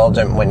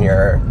self-indulgent when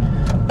you're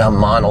a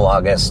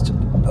monologuist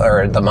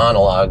or the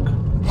monologue.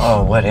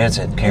 Oh, what is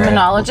it, Karen?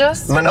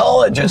 Monologist?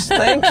 Monologist,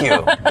 thank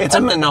you. It's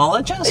a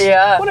monologist?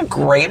 Yeah. What a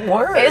great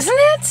word. Isn't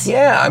it?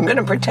 Yeah, I'm going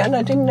to pretend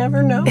I didn't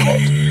never know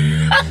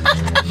it.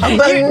 A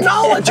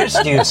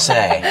monologist, you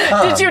say?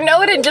 Huh. Did you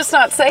know it and just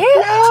not say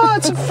it? No,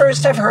 it's the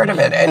first I've heard of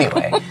it.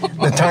 Anyway,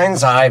 the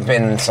times I've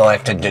been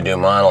selected to do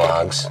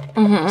monologues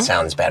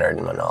sounds better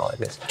than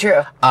monologist.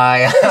 True.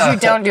 Because you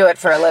don't do it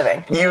for a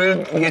living.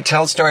 You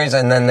tell stories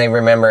and then they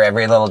remember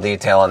every little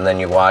detail and then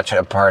you watch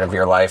a part of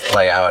your life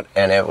play out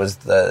and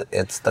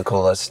it's the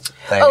coolest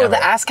thing ever. The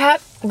ASCAT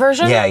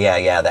version?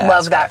 Yeah.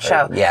 Love that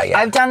show. Yeah.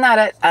 I've done that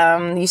at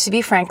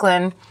UCB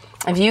Franklin.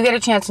 If you get a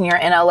chance and you're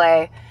in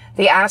LA,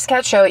 the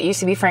ASCAT show at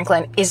UCB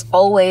Franklin is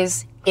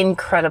always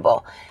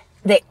incredible.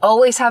 They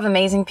always have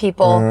amazing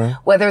people,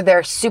 whether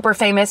they're super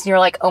famous and you're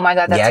like, oh my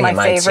God, that's my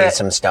favorite. Yeah, you might see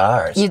some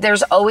stars.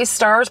 There's always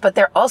stars, but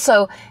they're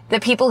also the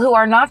people who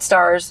are not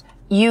stars.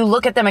 You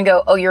look at them and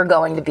go, oh, you're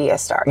going to be a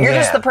star. You're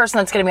just the person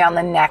that's going to be on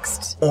the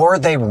next. Or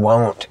they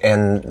won't,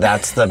 and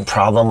that's the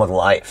problem with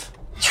life.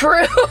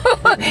 True.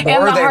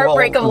 And the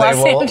heartbreak of Los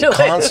Angeles. They will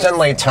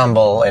constantly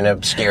tumble in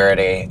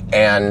obscurity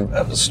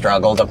and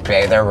struggle to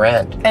pay their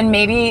rent. And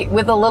maybe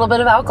with a little bit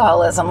of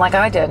alcoholism like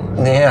I did.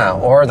 Yeah,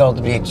 or they'll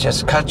be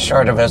just cut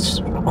short of us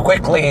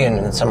quickly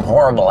in some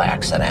horrible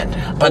accident.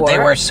 But they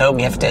were so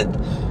gifted.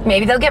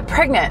 Maybe they'll get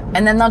pregnant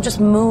and then they'll just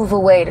move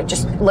away to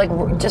just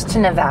to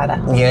Nevada.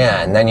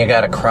 Yeah, and then you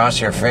got to cross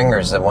your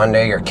fingers that one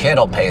day your kid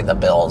will pay the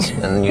bills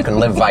and you can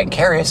live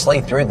vicariously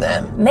through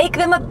them. Make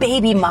them a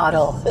baby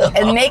model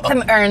and make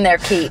them earn their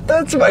keep.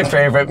 That's my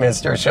favorite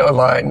Mr. Show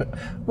line.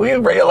 We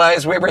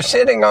realized we were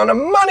sitting on a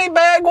money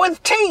bag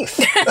with teeth.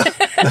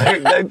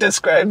 They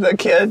described the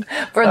kid.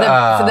 For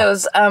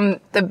those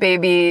the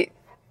baby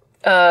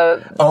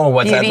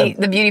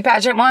the beauty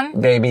pageant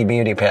one? Baby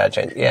beauty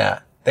pageant, yeah.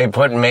 They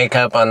put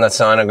makeup on the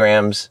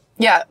sonograms.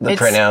 Yeah. The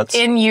printouts.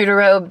 In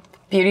utero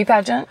beauty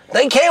pageant.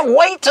 They can't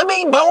wait to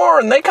be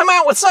born. They come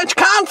out with such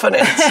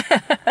confidence.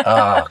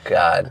 Oh,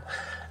 God.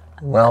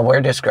 Well, we're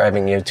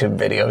describing YouTube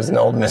videos and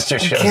old Mr.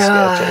 Show sketches.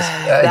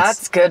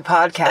 That's good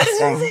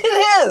podcasting.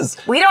 It is.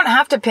 We don't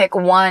have to pick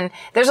one.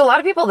 There's a lot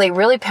of people, they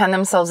really pen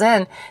themselves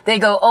in. They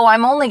go, oh,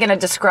 I'm only going to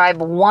describe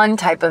one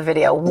type of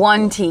video,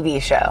 one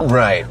TV show.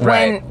 Right.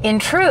 When in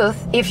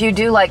truth, if you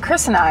do like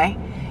Chris and I,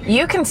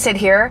 you can sit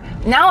here.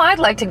 Now I'd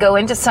like to go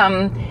into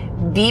some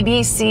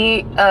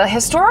BBC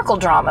historical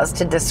dramas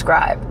to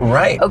describe.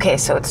 Right. Okay,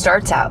 so it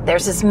starts out.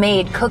 There's this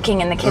maid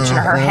cooking in the kitchen.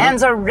 Her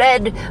hands are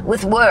red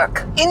with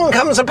work. In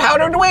comes a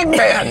powdered wig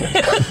man.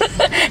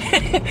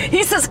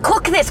 He says,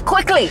 cook this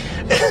quickly.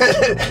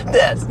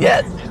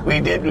 Yes,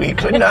 we did. We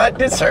could not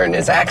discern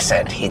his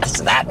accent.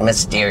 He's that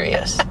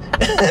mysterious.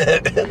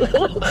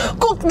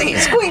 Cook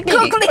these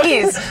quickly. Cook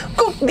these.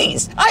 Cook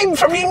these. I'm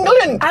from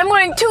England. I'm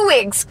wearing 2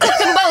 wigs. Cook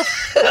them both.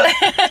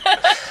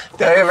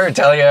 Did I ever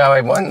tell you how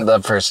I won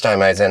the first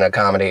time I was in a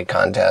comedy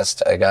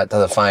contest? I got to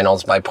the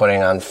finals by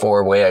putting on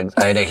 4 wigs.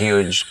 I had a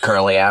huge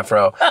curly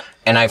afro.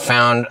 And I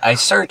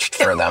searched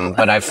for them,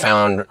 but I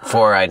found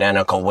 4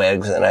 identical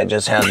wigs and I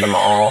just had them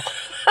all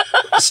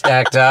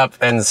stacked up.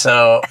 And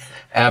so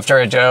after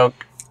a joke,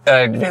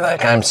 I'd be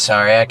like, I'm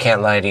sorry, I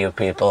can't lie to you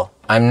people.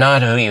 I'm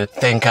not who you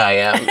think I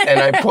am.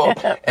 And I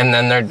pulled, and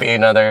then there'd be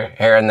another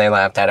hair and they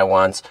laughed at it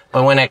once.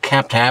 But when it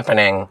kept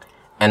happening,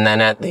 and then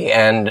at the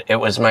end, it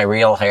was my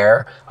real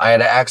hair, I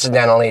had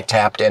accidentally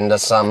tapped into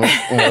some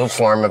new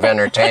form of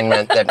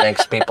entertainment that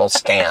makes people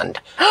stand.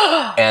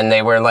 And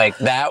they were like,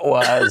 that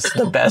was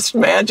the best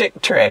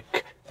magic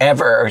trick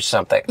ever or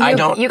something.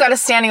 You got a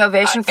standing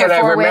ovation for 4 wigs?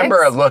 And I remember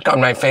wigs? a look on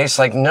my face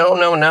like, no.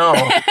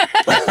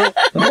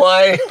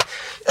 Why?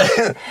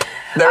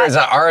 There was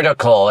an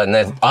article in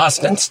the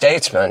Austin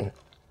Statesman.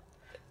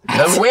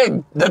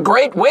 The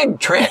great wig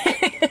trick.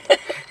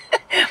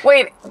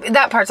 Wait,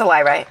 that part's a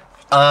lie, right?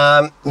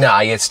 No,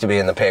 I used to be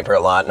in the paper a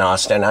lot in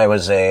Austin. I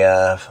was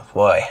a,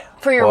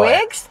 For your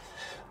wigs?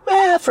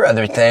 For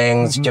other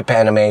things,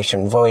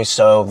 Japanimation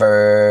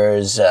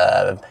voiceovers,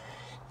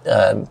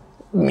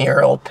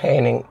 mural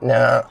painting.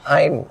 No,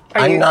 I'm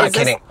not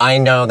kidding. I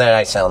know that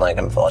I sound like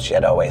I'm full of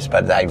shit always,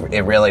 but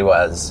it really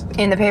was.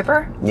 In the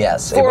paper?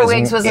 Yes. 4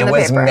 wigs was in the paper.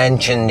 It was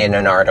mentioned in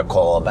an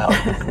article about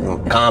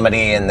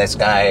comedy, and this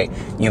guy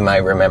you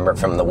might remember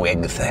from the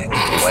wig thing.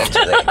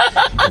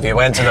 If you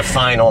went to the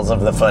finals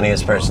of the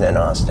funniest person in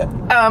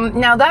Austin.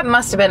 Now that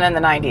must have been in the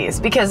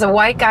 90s, because a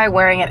white guy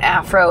wearing an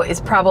afro is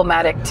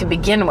problematic to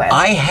begin with.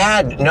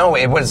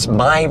 It was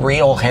my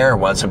real hair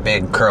was a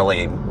big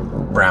curly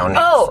brown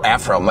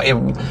afro.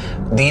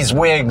 These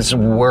wigs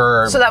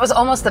were... So that was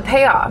almost the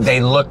payoff. They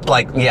looked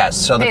like, yes.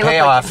 So the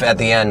payoff at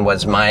the end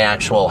was my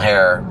actual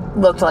hair.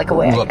 Looked like a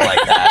wig. Looked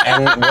like that.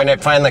 And when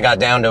it finally got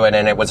down to it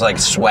and it was like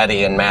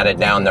sweaty and matted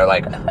down, they're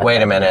like,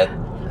 wait a minute,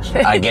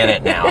 I get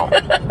it now.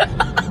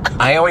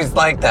 I always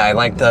liked that. I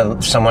liked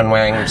someone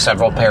wearing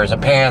several pairs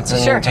of pants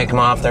and you take them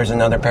off, there's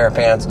another pair of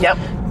pants. Yep.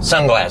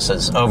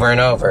 Sunglasses over and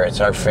over. It's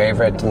our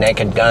favorite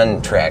naked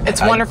gun trick. It's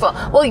wonderful.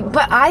 Well,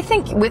 but I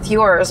think with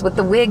yours, with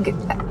the wig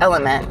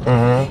element,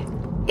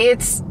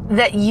 it's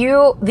that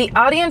the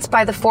audience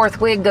by the 4th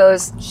wig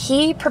goes,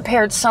 he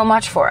prepared so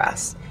much for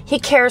us. He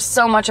cares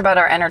so much about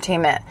our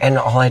entertainment. And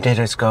all I did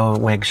is go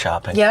wig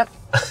shopping. Yep.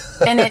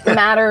 And it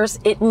matters.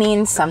 It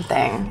means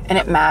something. And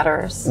it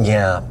matters.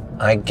 Yeah.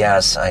 I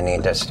guess I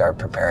need to start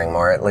preparing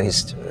more, at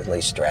least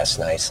dress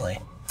nicely.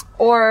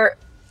 Or...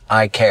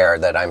 I care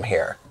that I'm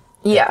here.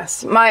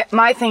 Yes.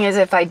 My thing is,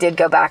 if I did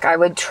go back, I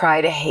would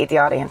try to hate the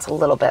audience a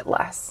little bit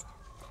less.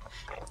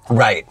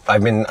 Right.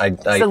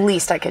 It's the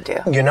least I could do.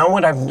 You know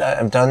what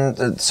I've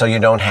done, so you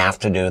don't have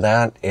to do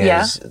that,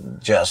 is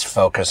just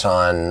focus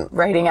on...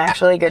 Writing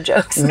actually good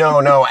jokes.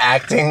 No,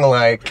 acting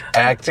like,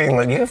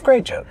 you have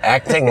great jokes.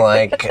 Acting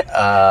like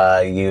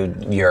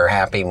you're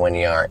happy when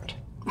you aren't.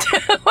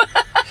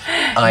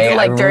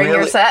 During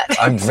your set?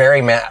 I'm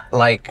very mad,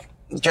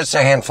 just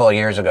a handful of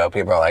years ago,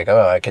 people are like,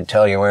 oh, I could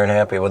tell you weren't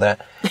happy with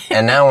that.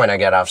 And now when I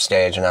get off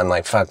stage and I'm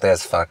like, fuck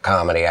this, fuck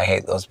comedy, I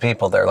hate those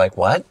people, they're like,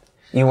 what?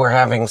 You were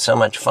having so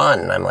much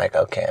fun. And I'm like,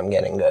 okay, I'm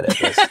getting good at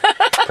this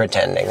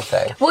pretending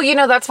thing. Well,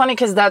 that's funny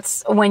because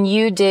that's when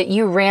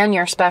you ran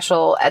your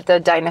special at the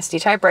Dynasty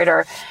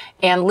Typewriter,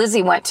 and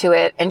Lizzie went to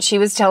it and she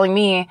was telling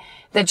me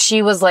that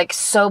she was like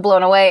so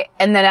blown away.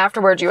 And then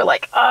afterwards you were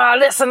like, oh,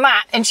 this and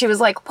that. And she was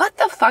like, what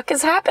the fuck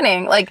is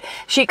happening? Like,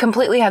 she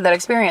completely had that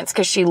experience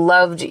because she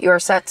loved your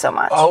set so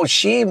much. Oh,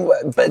 she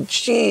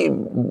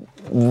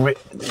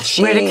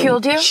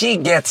ridiculed you? She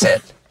gets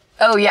it.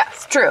 Oh,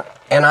 yes, true.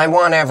 And I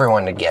want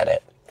everyone to get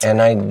it. And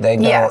they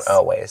don't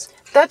always.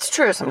 That's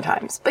true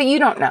sometimes, but you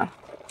don't know.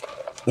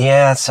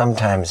 Yeah,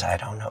 sometimes I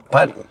don't know.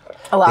 But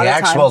a lot the of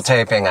actual times.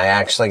 taping, I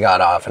actually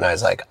got off and I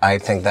was like, I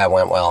think that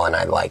went well and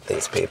I like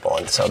these people.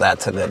 And so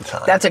that's a good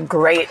sign. That's a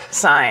great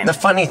sign. The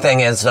funny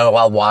thing is, though,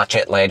 I'll watch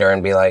it later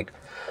and be like,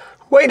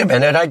 wait a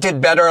minute, I did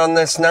better on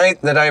this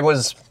night that I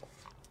was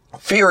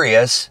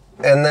furious.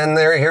 And then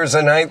here's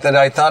a night that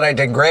I thought I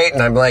did great.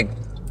 And I'm like,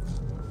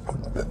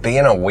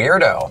 being a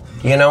weirdo.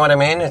 You know what I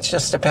mean? It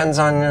just depends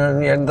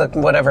on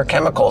whatever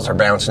chemicals are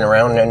bouncing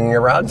around in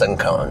your rods and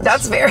cones.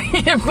 That's very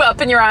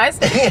up in your eyes.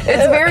 It's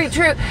very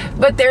true.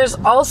 But there's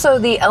also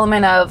the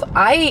element of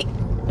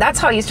that's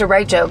how I used to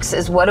write jokes,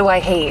 is what do I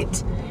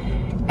hate?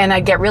 And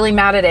I'd get really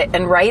mad at it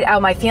and write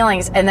out my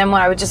feelings. And then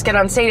when I would just get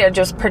on stage, I'd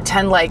just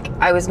pretend like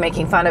I was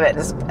making fun of it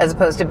as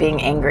opposed to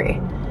being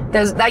angry.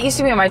 That used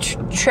to be my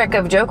trick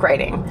of joke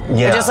writing.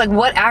 Yeah. Just like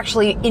what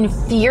actually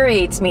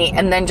infuriates me,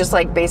 and then just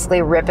like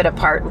basically rip it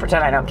apart and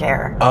pretend I don't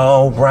care.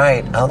 Oh,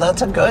 right. Oh,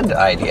 that's a good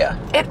idea.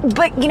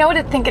 But you know what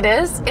I think it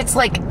is? It's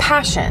like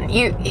passion.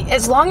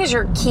 As long as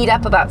you're keyed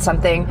up about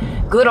something,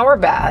 good or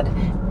bad,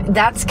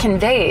 that's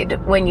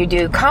conveyed when you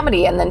do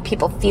comedy, and then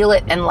people feel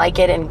it and like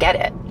it and get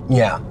it.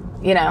 Yeah.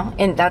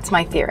 And that's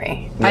my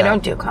theory. Yeah. I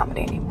don't do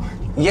comedy anymore.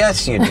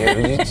 Yes, you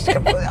do.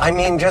 I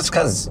mean, just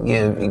because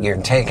you're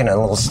taking a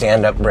little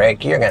stand-up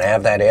break, you're going to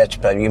have that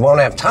itch, but you won't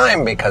have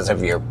time because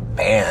of your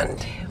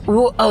band.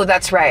 Ooh, oh,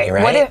 that's right.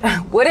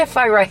 What if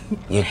I write...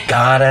 You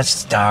gotta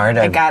start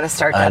that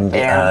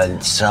band.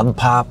 A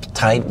sub-pop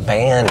type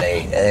band.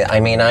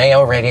 I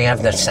already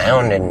have the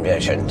sound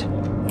envisioned.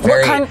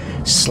 Very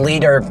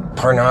Sleater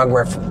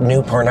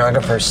new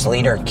pornographer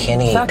Sleater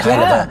Kinney of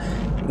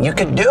a... You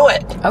could do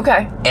it.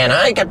 Okay. And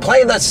I could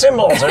play the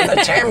cymbals or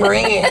the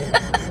tambourine.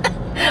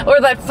 Or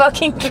that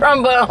fucking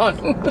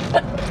trombone.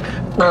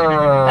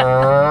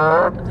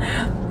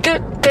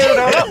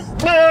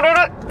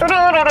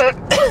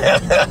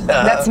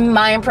 That's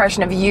my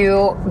impression of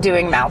you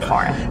doing mouth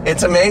horn.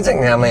 It's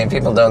amazing how many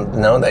people don't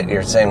know that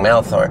you're saying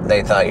mouth horn.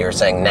 They thought you were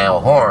saying now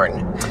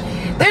horn.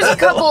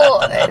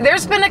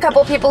 There's been a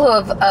couple people who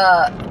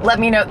have let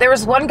me know. There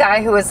was one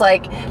guy who was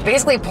like,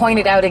 basically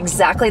pointed out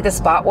exactly the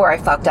spot where I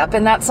fucked up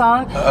in that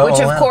song, which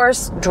of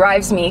course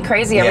drives me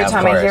crazy every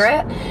time I hear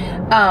it.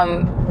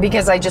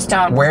 Because I just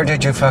don't. Where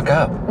did you fuck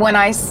up? When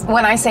I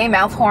say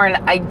mouth horn,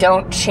 I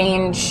don't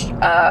change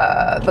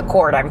the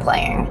chord I'm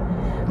playing.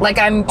 Like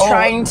I'm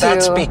trying to.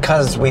 That's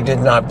because we did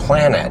not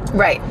plan it.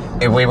 Right.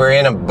 We were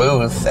in a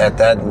booth at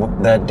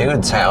that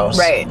dude's house.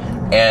 Right.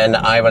 And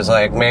I was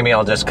like, maybe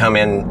I'll just come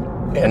in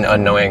and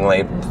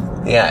unknowingly.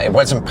 Yeah, it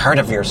wasn't part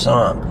of your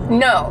song.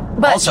 No,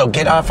 but also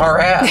get off our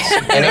ass.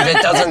 And if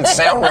it doesn't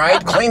sound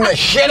right, clean the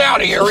shit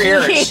out of your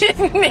ears.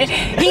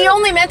 He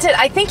only meant it.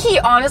 I think he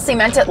honestly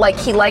meant it like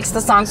he likes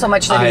the song so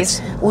much that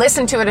he's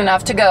listened to it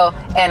enough to go.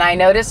 And I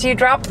noticed you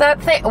dropped that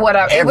thing.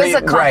 Whatever. It was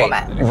a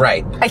compliment.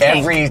 Right.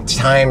 Every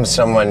time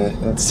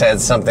someone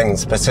says something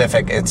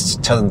specific, it's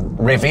to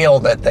reveal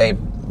that they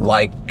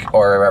like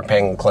or are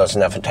paying close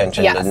enough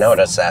attention to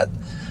notice that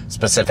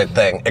specific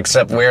thing.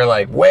 Except we're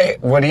like, wait,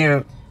 what do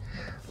you?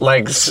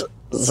 Like, so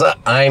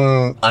I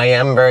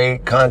am very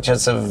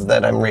conscious of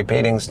that I'm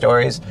repeating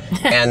stories.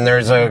 And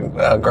there's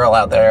a girl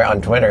out there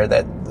on Twitter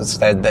that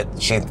said that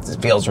she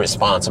feels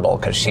responsible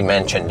because she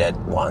mentioned it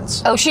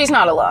once. Oh, she's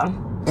not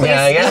alone. Please,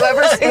 yeah.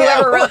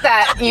 Whoever wrote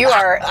that,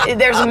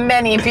 there's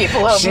many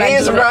people who have mentioned it.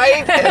 She's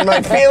right, and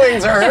my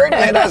feelings are hurt,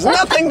 and it has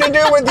nothing to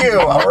do with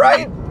you, all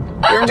right?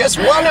 You're just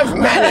one of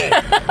many.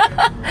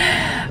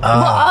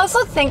 Well, I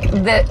also think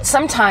that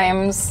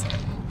sometimes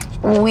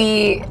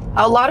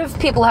a lot of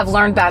people have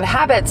learned bad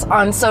habits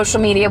on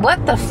social media.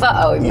 What the fuck?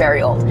 Oh,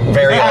 very old.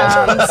 Very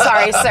old.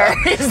 Sorry, sir.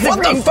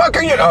 What the fuck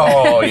are you?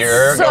 Oh,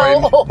 you're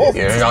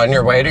on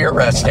your way to your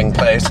resting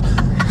place.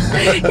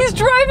 He's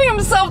driving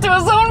himself to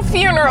his own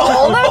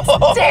funeral.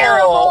 That's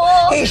terrible.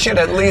 He should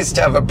at least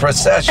have a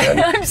procession.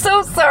 I'm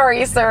so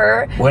sorry,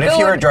 sir. What if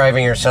you were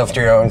driving yourself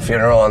to your own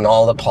funeral and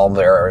all the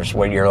pallbearers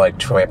were you're like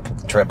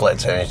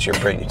triplets and it's your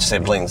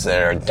siblings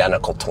that are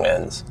identical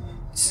twins?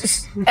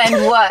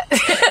 And what?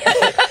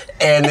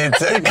 And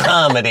it's a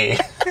comedy.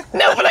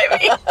 No, but I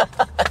mean,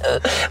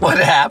 what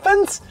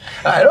happens?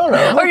 I don't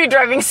know. Are you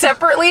driving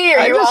separately?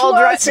 Are you all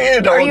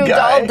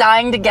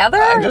dying together?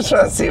 I just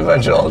want to see a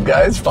bunch of old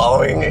guys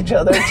following each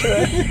other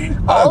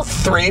to all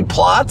 3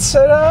 plots.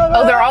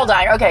 They're all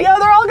dying. Okay. Yeah,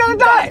 they're all gonna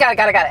die.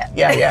 Got it.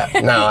 Yeah.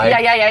 No,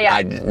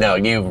 yeah. No,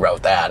 you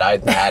wrote that. I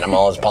had them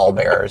all as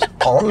pallbearers.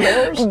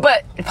 Pallbearers?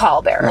 But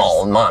pallbearers.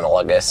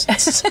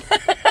 Monologists.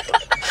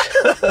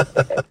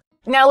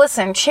 Now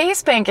listen,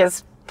 Chase Bank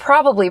is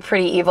probably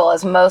pretty evil,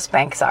 as most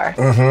banks are.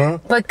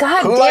 Mm-hmm. But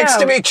goddamn, who likes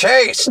to be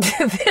chased?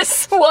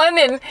 This one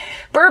in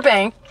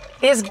Burbank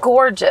is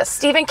gorgeous.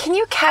 Stephen, can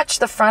you catch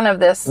the front of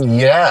this?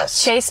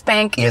 Yes. Chase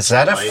Bank. Is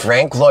that a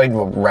Frank Lloyd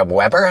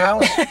Webber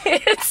house?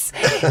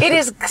 It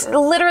is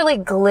literally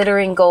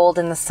glittering gold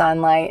in the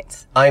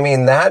sunlight. I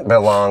mean, that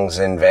belongs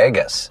in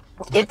Vegas.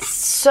 It's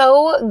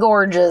so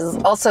gorgeous.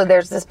 Also,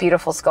 there's this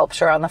beautiful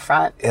sculpture on the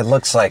front. It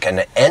looks like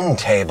an end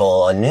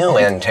table, a new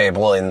end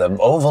table in the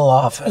Oval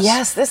Office.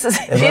 Yes,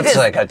 It looks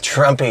like a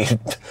Trumpy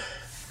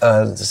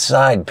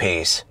side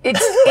piece.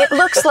 It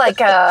looks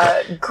like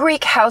a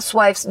Greek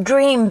housewife's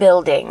dream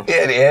building.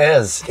 It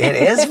is. It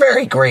is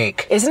very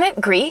Greek. Isn't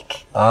it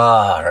Greek?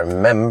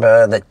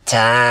 Remember the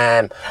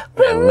time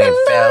when we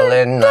fell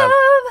in love.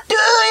 Do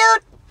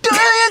it,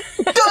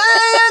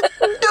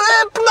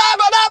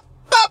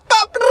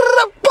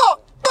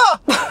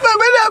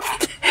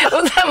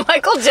 Was that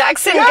Michael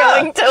Jackson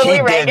going totally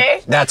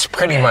reggae? That's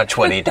pretty much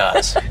what he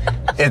does.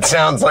 It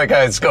sounds like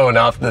I was going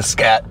off the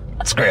scat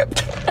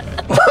script.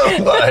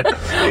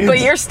 but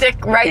you're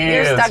stuck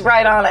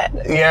right on it.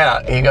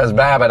 Yeah, he goes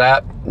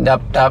babadap,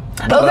 dup.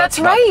 Oh, that's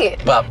right.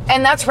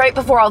 And that's right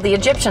before all the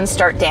Egyptians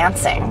start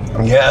dancing.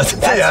 Yes,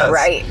 that's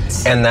right.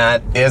 And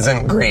that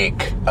isn't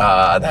Greek.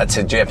 That's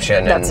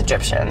Egyptian. That's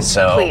Egyptian.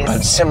 So,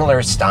 but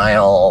similar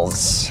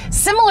styles.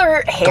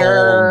 Similar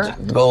hair.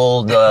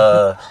 Gold.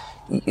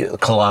 When you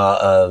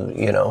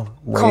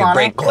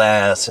break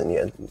glass and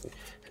you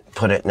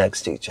put it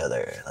next to each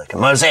other like a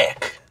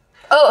mosaic.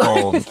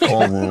 Oh.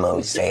 Golden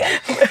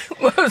mosaic.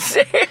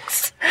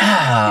 Mosaics.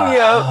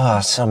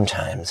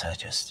 Sometimes I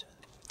just...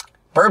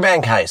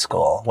 Burbank High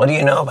School. What do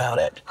you know about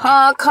it?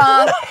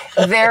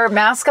 Their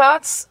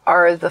mascots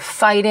are the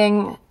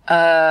fighting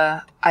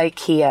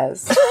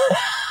Ikeas.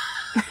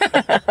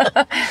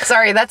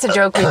 Sorry, that's a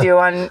joke we do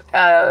on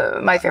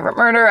My Favorite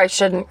Murder. I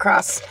shouldn't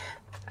cross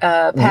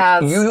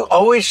paths. You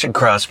always should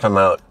cross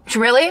promote.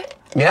 Really?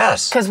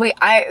 Yes. Because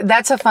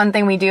that's a fun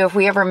thing we do. If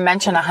we ever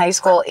mention a high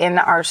school in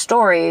our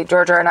story,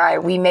 Georgia and I,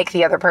 we make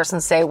the other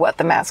person say what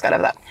the mascot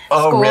of that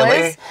school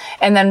is.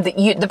 And then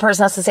the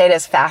person has to say it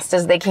as fast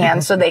as they can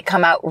so they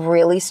come out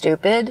really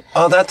stupid.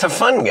 Oh, that's a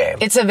fun game.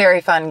 It's a very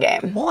fun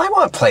game. Well, I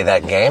want to play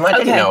that game. I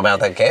didn't know about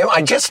that game.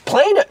 I just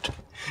played it.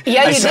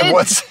 Yeah, I you said, did.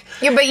 What's...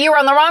 But you were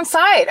on the wrong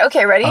side.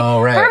 Okay, ready?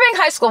 Oh, right. Burbank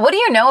High School. What do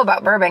you know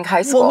about Burbank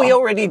High School? Well, we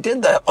already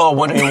did that. Oh,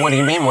 what do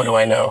you mean? What do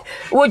I know?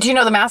 Well, do you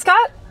know the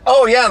mascot?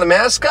 Oh, yeah, the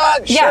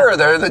mascot? Yeah. Sure,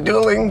 they're the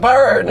dueling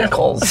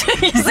barnacles.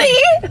 You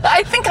see?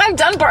 I think I've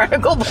done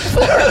barnacle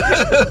before.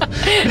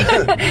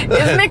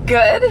 Isn't it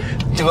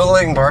good?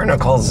 Dueling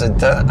barnacles.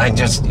 I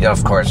just,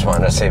 of course,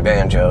 want to say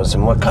banjos.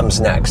 And what comes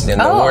next in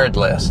the word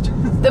list?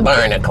 The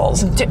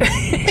barnacles.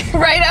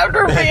 Right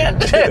after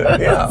banjos.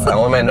 Yeah,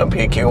 elemental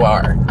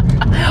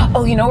PQR.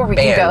 Oh, you know where we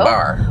Band can go?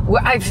 bar.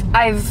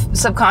 I've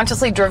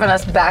subconsciously driven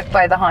us back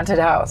by the haunted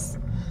house.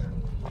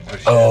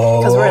 Oh.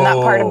 Because we're in that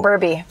part of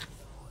Burby.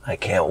 I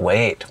can't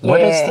wait.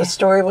 What is the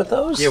story with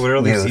those? Yeah, what are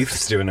all these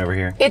youths doing over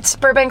here? It's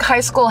Burbank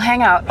High School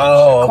hangout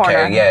Oh, okay.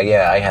 corner.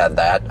 Yeah, I had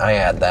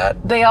that.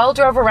 They all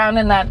drove around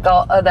in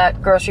that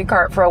grocery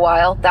cart for a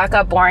while. That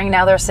got boring.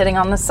 Now they're sitting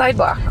on the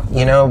sidewalk.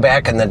 You know,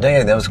 back in the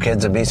day, those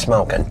kids would be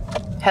smoking.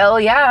 Hell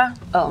yeah.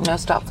 Oh, no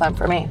stop sign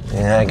for me.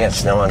 Yeah, I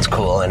guess no one's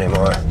cool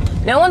anymore.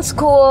 No one's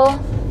cool.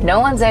 No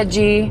one's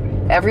edgy.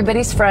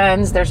 Everybody's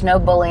friends. There's no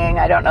bullying.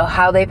 I don't know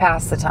how they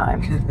pass the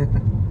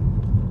time.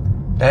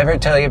 Did I ever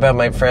tell you about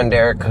my friend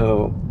Eric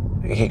who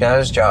he got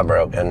his jaw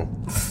broken?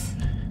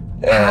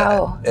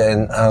 How?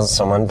 And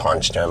someone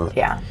punched him.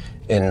 Yeah.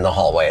 In the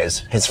hallways.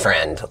 His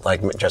friend,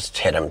 just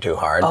hit him too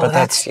hard. Oh, but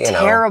that's you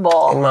know,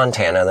 terrible. in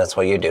Montana, that's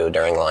what you do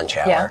during lunch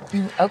hour.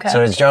 Yeah. Okay.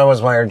 So his jaw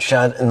was wired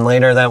shut, and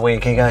later that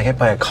week he got hit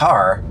by a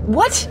car.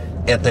 What?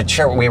 At the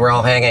church, we were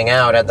all hanging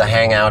out at the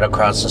hangout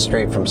across the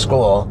street from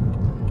school,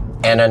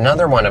 and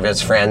another one of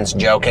his friends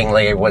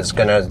jokingly was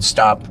going to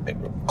stop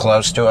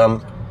close to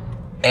him,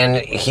 and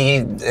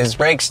his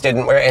brakes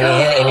didn't work,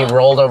 and he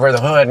rolled over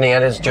the hood, and he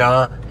had his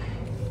jaw.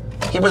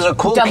 He was a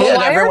cool Double kid.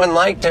 wired? Everyone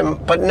liked him,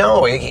 but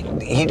no, he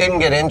didn't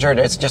get injured.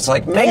 It's just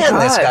like, man,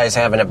 this guy's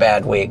having a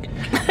bad week.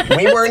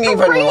 We weren't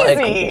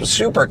even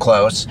super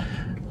close,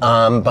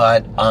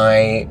 but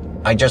I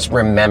just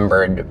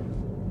remembered.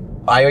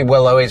 I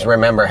will always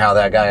remember how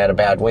that guy had a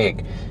bad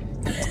week.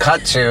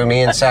 Cut to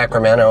me in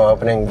Sacramento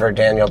opening for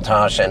Daniel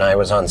Tosh, and I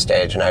was on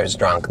stage and I was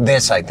drunk.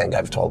 This I think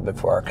I've told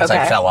before because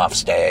I fell off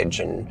stage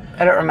and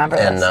I don't remember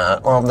this.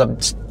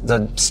 And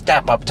the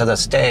step up to the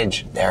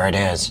stage, there it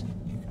is.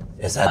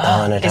 Is that the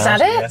haunted house? Is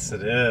that it? Yes,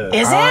 it is.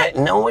 Is it?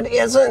 No, it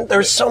isn't.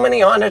 There's so many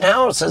haunted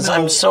houses. No.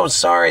 I'm so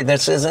sorry.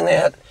 This isn't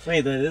it.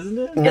 Wait, that isn't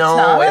it?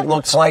 No, it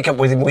looks like it.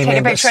 We Take made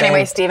a the picture same.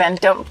 anyway, Steven.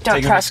 Don't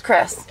trust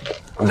Chris.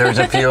 There's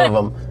a few of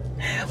them.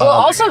 Well,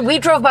 also, we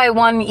drove by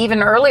one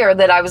even earlier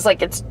that I was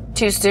like, it's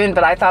too soon,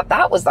 but I thought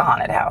that was the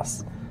haunted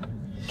house.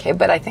 Okay,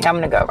 but I think I'm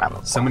going to go around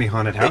the So many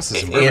haunted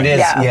houses in It Burbank. is,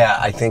 Yeah.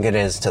 I think it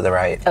is to the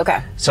right.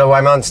 Okay. So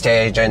I'm on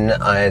stage and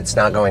it's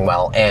not going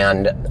well.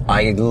 And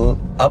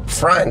up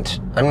front,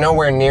 I'm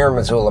nowhere near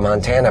Missoula,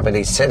 Montana, but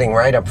he's sitting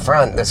right up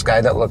front, this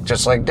guy that looked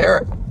just like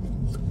Derek.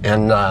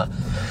 And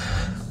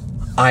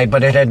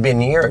but it had been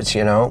years,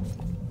 you know.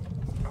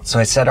 So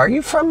I said, "Are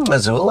you from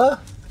Missoula?"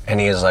 And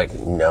he was like,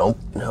 nope.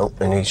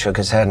 And he shook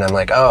his head, and I'm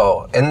like,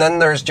 oh. And then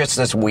there's just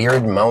this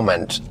weird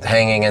moment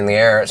hanging in the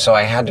air, so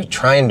I had to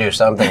try and do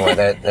something with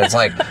it. It's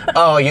like,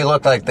 oh, you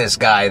look like this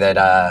guy that,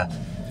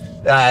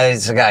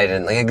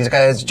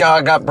 his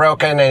jaw got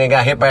broken and he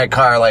got hit by a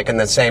car like in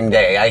the same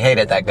day. I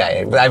hated that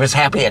guy. I was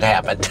happy it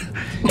happened.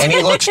 And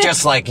he looks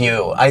just like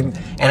you. And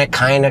it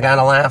kind of got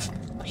a laugh.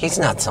 He's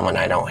not someone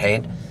I don't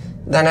hate.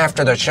 Then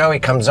after the show, he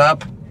comes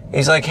up.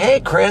 He's like, hey,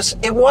 Chris,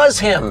 it was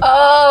him.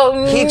 Oh,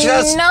 no.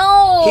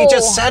 He He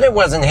just said it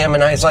wasn't him,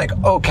 and I was like,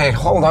 okay,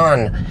 hold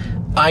on.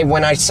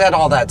 When I said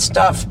all that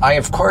stuff, I,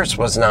 of course,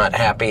 was not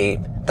happy.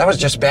 That was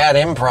just bad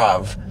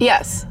improv.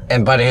 Yes.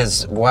 But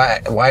his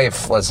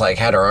wife was like,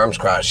 had her arms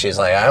crossed. She's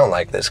like, I don't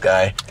like this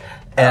guy.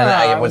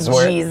 And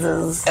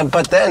Jesus.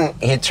 But then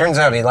it turns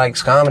out he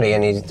likes comedy,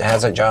 and he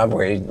has a job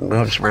where he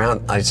moves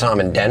around. I saw him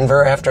in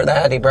Denver after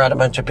that. He brought a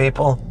bunch of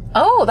people.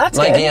 Oh, that's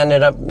good. He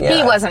ended up, yeah.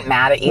 He wasn't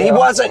mad at you. He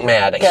wasn't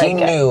mad.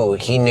 Good,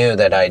 He knew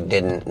that I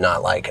did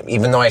not like him,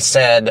 even though I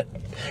said,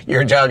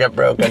 your jaw got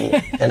broken,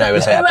 and I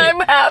was happy.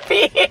 And I'm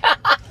happy.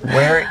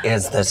 Where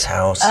is this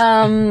house?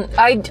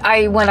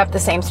 I went up the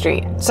same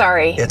street.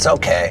 Sorry. It's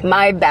okay.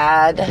 My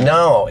bad.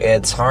 No,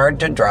 it's hard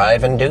to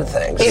drive and do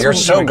things. You're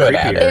so good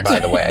at it, by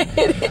the way.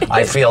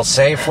 I feel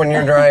safe when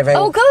you're driving.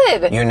 Oh,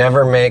 good. You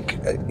never make,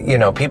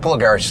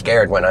 people are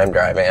scared when I'm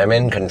driving. I'm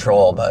in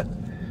control, but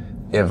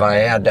if I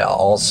had to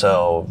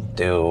also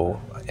do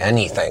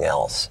anything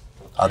else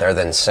other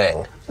than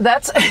sing.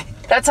 That's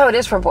how it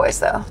is for boys,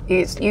 though.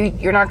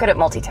 You're not good at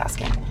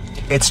multitasking.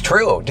 It's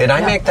true. Did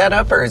I make that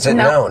up, or is it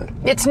known?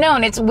 It's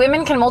known. It's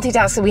women can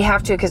multitask, so we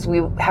have to because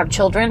we have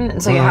children,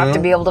 and so you have to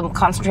be able to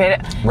concentrate.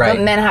 Right.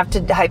 But men have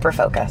to hyper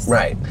focus.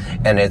 Right.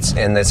 And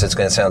this is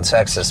going to sound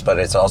sexist, but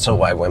it's also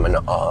why women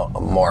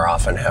more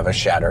often have a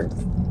shattered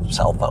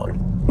cell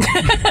phone.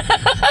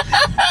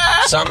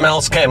 Something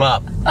else came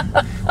up.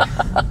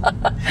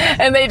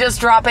 And they just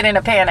drop it in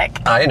a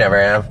panic. I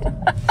never have.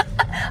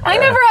 I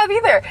never have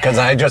either. Because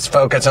I just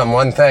focus on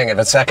one thing. If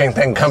a second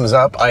thing comes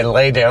up, I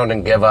lay down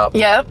and give up.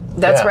 Yep,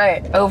 that's Yeah.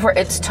 right.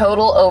 It's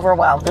total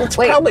overwhelm. It's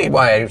probably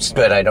why it's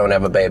good I don't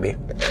have a baby.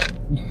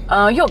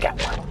 You'll get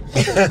one.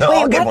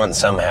 I'll get one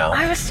somehow.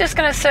 I was just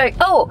going to say,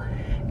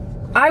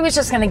 I was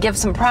just going to give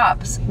some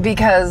props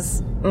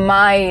because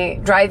my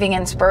driving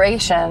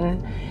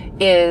inspiration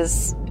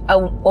is a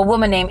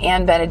woman named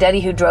Ann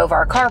Benedetti who drove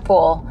our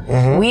carpool.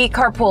 Mm-hmm. We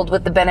carpooled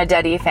with the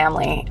Benedetti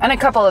family and a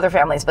couple other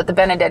families, but the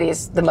Benedetti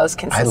is the most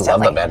I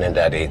consistently. love the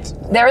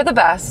Benedettis. They're the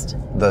best.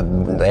 The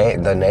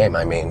name,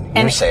 I mean.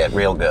 You say it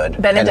real good.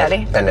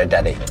 Benedetti.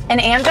 Benedetti. And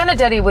Ann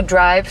Benedetti would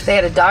drive. They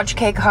had a Dodge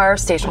K car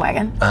station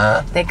wagon.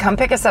 They'd come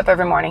pick us up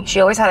every morning. She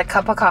always had a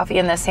cup of coffee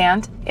in this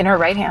hand, in her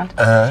right hand.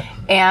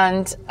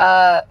 And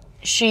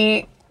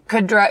she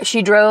could drive.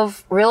 She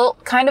drove real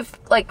kind of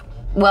like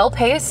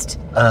well-paced.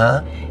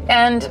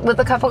 And with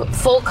a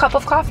full cup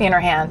of coffee in her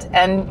hand,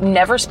 and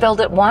never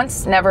spilled it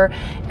once. Never.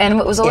 And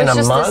it was always In a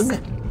just mug? this.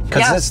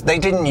 Because they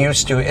didn't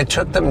used to. It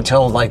took them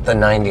till like the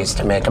 90s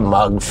to make a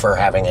mug for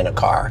having in a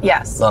car.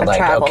 Yes, They're a like,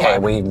 travel okay,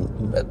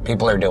 mug.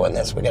 people are doing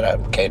this. We gotta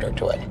cater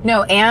to it.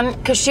 No, Anne,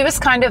 because she was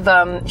kind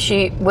of,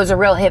 she was a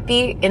real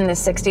hippie in the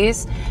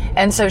 60s.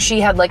 And so she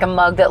had like a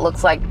mug that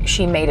looks like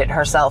she made it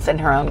herself in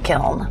her own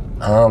kiln.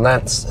 Oh,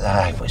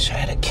 I wish I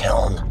had a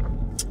kiln.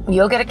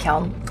 You'll get a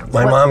kiln.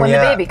 My mom, when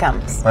yeah. the baby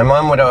comes. My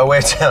mom would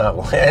always, come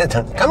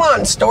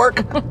on, stork,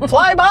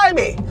 fly by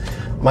me.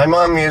 My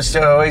mom used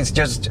to always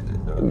just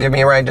give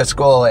me a ride to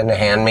school and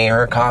hand me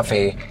her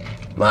coffee.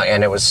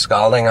 And it was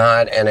scalding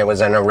hot, and it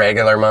was in a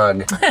regular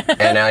mug.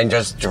 And I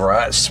just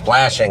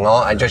splashing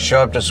I just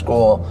show up to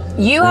school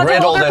You had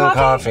riddled to in hold her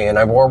coffee, and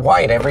I wore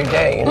white every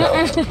day, you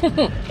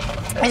know.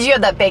 Because you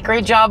had that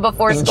bakery job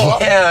before school.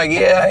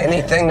 Yeah,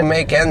 anything to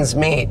make ends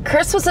meet.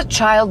 Chris was a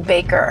child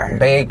baker.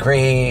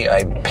 Bakery,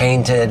 I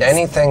painted,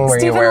 anything where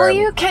Stephen,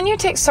 you wear... can you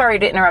take, sorry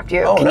to interrupt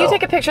you. Oh, Can you no.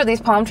 take a picture of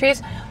these palm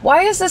trees?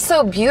 Why is this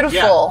so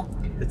beautiful? Yeah.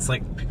 It's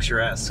like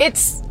picturesque.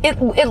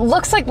 It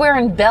looks like we're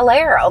in Bel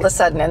Air all of a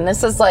sudden, and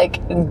this is like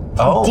deep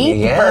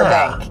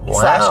Burbank /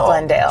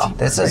 Glendale.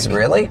 This is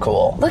really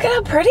cool. Look at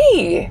how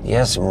pretty.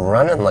 Yes,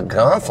 running the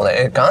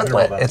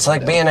gauntlet. It's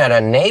like being at a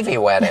Navy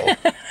wedding.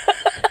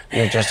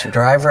 You just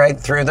drive right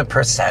through the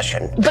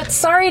procession. But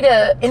sorry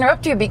to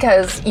interrupt you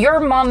because your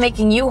mom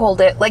making you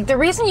hold it, like the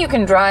reason you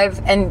can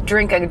drive and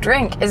drink a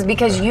drink is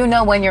because you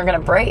know when you're going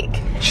to brake.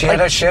 She had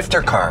a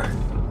shifter car.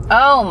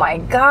 Oh my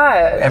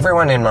God.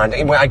 Everyone in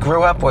I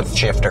grew up with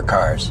shifter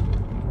cars.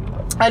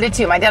 I did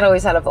too. My dad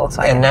always had a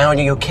Volkswagen. And now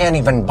you can't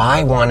even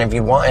buy one if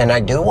you want, and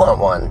I do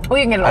want one. Well,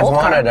 you can get an old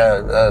car. I've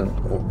wanted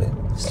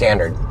a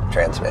standard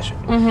transmission.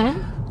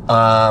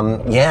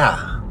 Mm-hmm.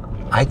 Yeah.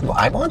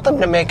 I want them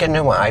to make a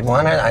new one.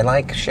 I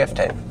like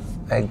shifting.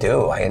 I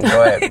do. I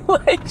enjoy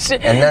it.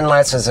 And then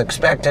less is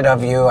expected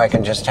of you. I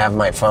can just have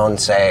my phone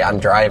say, I'm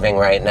driving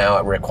right now.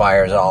 It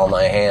requires all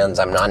my hands.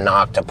 I'm not an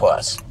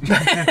octopus.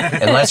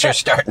 Unless you're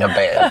starting a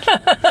band.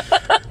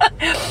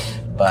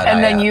 But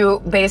and then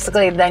you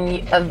basically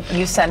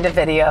you send a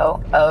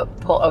video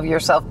of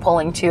yourself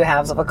pulling two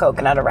halves of a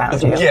coconut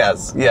around you.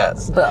 Yes.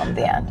 Boom,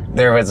 the end.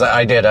 There was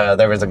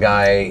a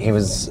guy, he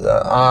was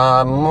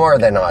more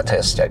than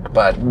autistic,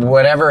 but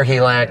whatever he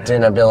lacked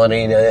in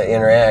ability to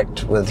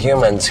interact with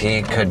humans,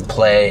 he could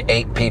play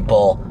 8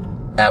 people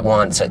at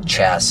once at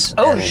chess.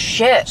 Oh, and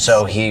shit.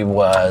 So he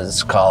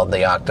was called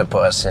the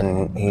octopus,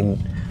 and he'd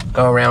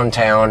go around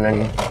town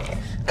and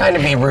kind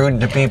of be rude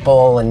to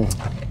people, and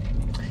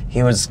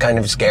he was kind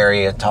of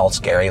scary, a tall,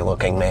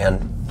 scary-looking man,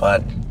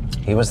 but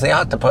he was the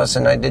octopus,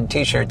 and I did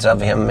T-shirts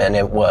of him, and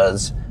it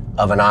was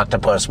of an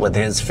octopus with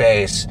his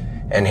face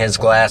and his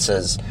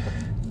glasses,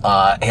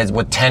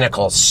 with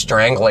tentacles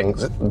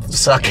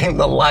sucking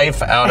the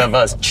life out of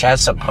a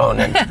chess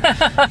opponent.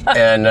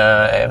 And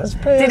it was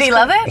pretty... Did he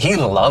love it? He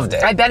loved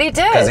it. I bet he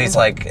did. Because he's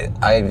like,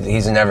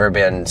 he's never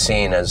been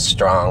seen as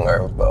strong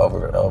or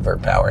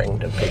overpowering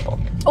to people.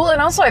 Well,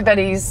 and also I bet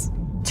he's,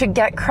 to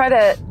get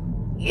credit,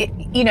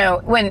 you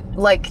know, when,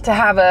 like, to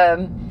have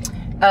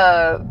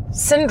a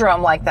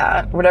syndrome like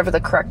that, whatever the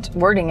correct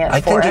wording is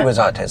I think he was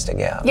autistic,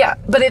 yeah. Yeah,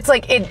 but it's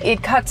like,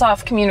 it cuts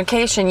off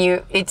communication.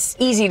 It's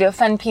easy to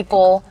offend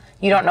people.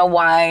 You don't know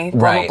why,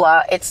 blah, Right.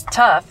 blah, blah. It's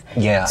tough.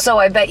 Yeah. So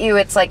I bet you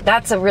it's like,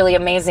 that's a really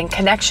amazing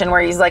connection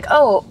where he's like,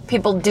 oh,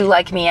 people do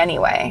like me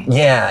anyway.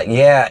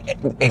 Yeah,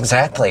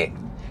 exactly.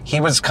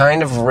 He was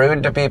kind of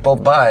rude to people,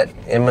 but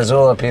in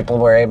Missoula, people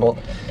were able...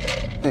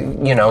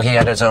 You know, he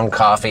had his own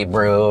coffee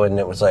brew, and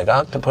it was like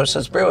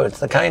Octopus's brew. It's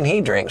the kind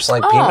he drinks.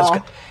 Like he was,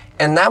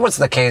 and that was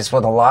the case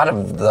with a lot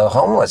of the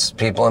homeless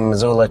people in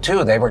Missoula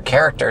too. They were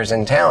characters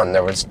in town.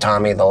 There was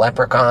Tommy the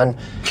Leprechaun.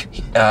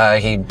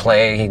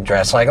 He'd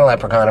dress like a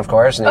leprechaun, of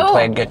course, and he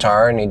played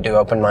guitar and he'd do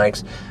open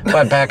mics.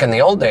 But back in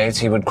the old days,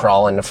 he would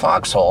crawl into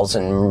foxholes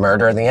and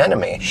murder the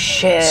enemy.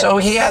 Shit. So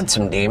he had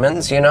some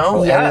demons, you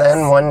know. Yes. And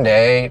then one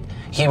day,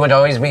 he would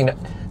always be.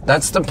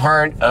 That's the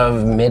part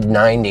of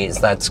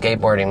mid-90s, that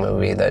skateboarding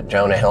movie that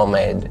Jonah Hill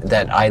made,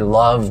 that I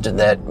loved,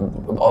 that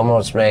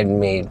almost made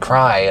me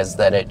cry, is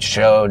that it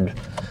showed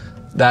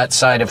that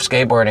side of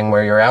skateboarding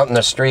where you're out in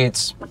the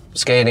streets,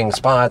 skating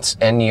spots,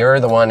 and you're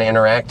the one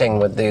interacting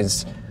with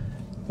these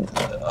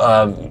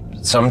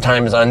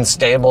sometimes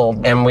unstable,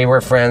 and we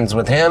were friends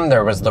with him.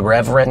 There was the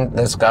Reverend,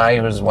 this guy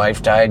whose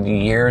wife died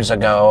years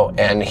ago,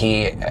 and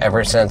he,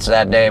 ever since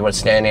that day, was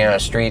standing on a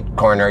street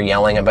corner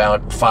yelling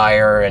about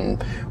fire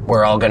and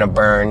we're all gonna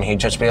burn. He'd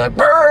just be like,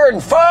 burn,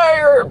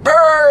 fire,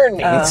 burn.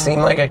 He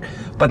seemed like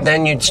but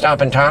then you'd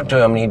stop and talk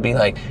to him and he'd be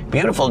like,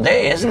 beautiful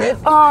day, isn't it?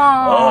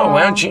 Oh,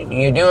 why don't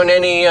you doing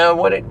any,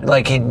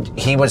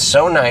 he was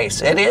so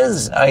nice. It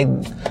is,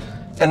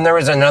 and there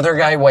was another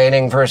guy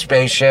waiting for a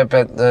spaceship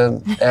at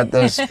the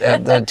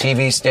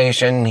TV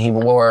station. He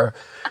wore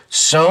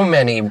so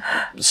many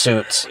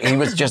suits. He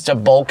was just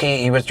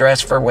he was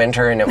dressed for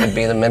winter and it would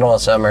be the middle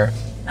of summer.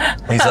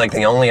 He's like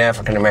the only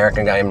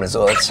African-American guy in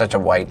Missoula. It's such a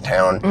white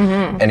town.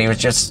 And he was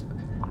just,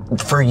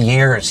 for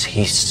years,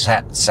 he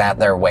sat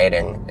there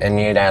waiting. And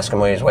you'd ask him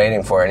what he was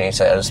waiting for and he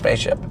said, a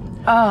spaceship.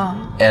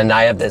 Oh. And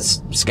I have this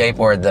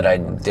skateboard that I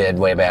did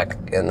way back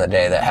in the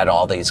day that had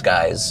all these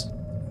guys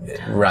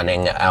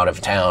running out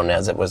of town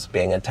as it was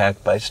being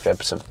attacked by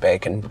strips of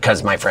bacon,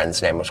 because my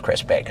friend's name was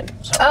Chris Bacon.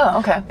 So. Oh,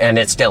 okay. And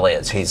it still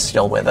is. He's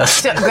still with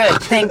us.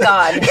 Good, thank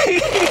God.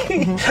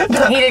 He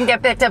didn't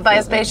get picked up by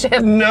a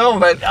spaceship. No,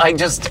 but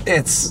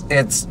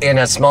it's in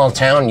a small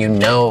town, you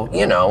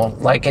know,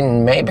 like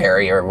in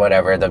Mayberry or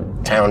whatever, the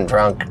town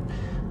drunk,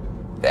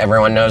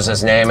 everyone knows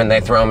his name and they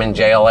throw him in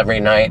jail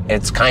every night.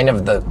 It's kind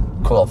of the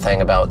cool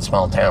thing about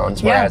small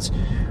towns,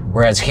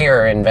 whereas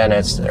here in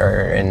Venice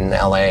or in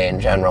LA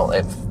in general,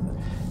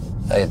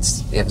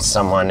 if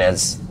someone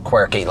is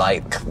quirky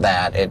like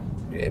that, it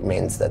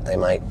means that they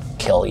might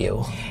kill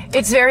you.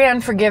 It's very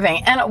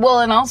unforgiving. And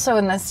also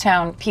in this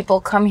town, people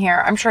come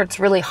here. I'm sure it's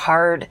really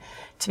hard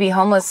to be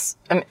homeless.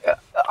 I mean,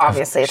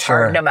 obviously it's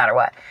hard no matter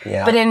what.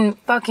 Yeah. But in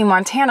fucking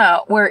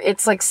Montana, where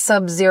it's like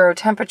sub-zero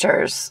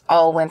temperatures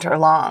all winter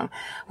long,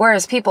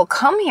 whereas people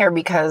come here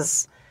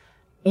because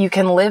you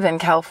can live in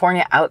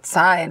California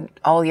outside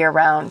all year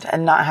round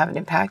and not have it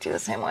impact you the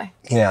same way.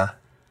 Yeah.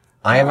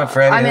 I have a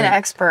friend I'm an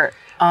expert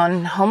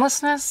on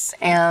homelessness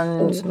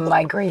and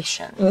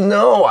migration.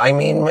 No, I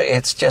mean,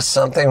 it's just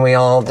something we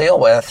all deal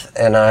with.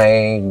 And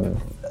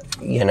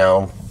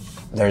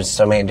there's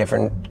so many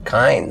different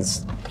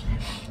kinds.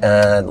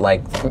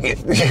 Like,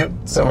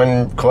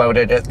 someone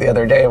quoted it the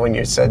other day when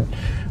you said,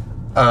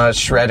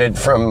 shredded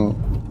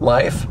from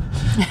life.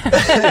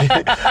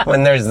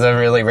 When there's the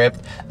really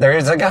ripped. There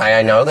is a guy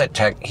I know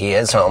that he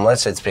is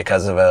homeless. It's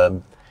because of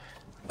a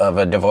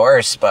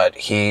divorce, but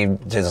he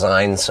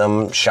designed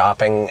some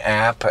shopping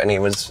app and he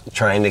was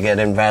trying to get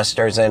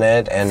investors in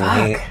it, and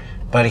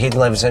he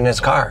lives in his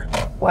car.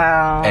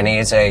 Wow. And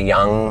he's a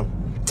young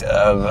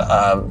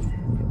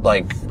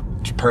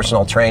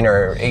personal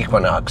trainer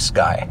Equinox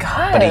guy.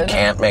 God. But he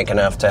can't make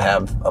enough to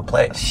have a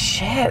place.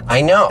 Shit.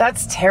 I know.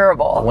 That's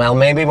terrible. Well,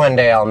 maybe one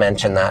day I'll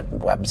mention that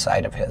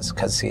website of his,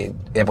 because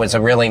it was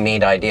a really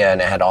neat idea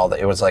and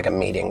it was like a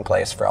meeting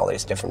place for all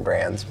these different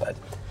brands, but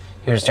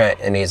he was trying,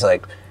 and he's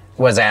like,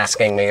 was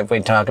asking me if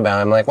we'd talk about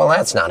it. I'm like, well,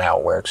 that's not how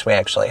it works. We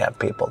actually have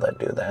people that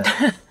do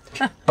that.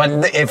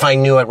 But if I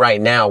knew it right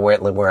now,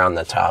 we're on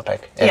the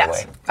topic.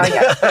 Anyway. Yes. I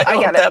get it. I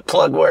get it. That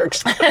plug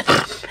works.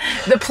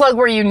 The plug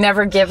where you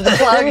never give the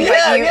plug,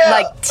 but you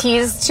like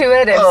tease to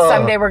it if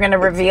someday we're going to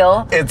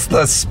reveal. It's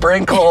the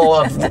sprinkle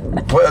of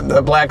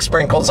the black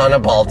sprinkles on a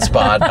bald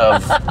spot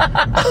of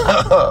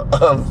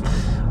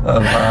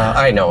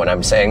I know what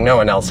I'm saying. No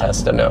one else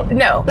has to know.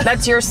 No,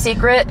 that's your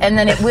secret, and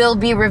then it will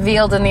be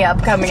revealed in the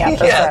upcoming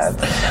episode. Yes.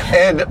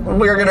 And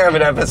we're going to have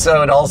an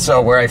episode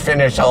also where I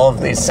finish all of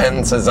these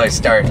sentences I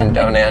start and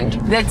don't end.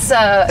 It's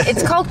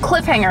called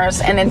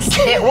cliffhangers, and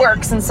it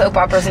works in soap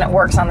operas, and it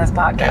works on this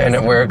podcast. And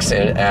it works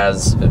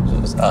as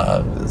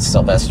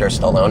Sylvester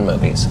Stallone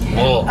movies.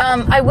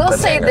 I will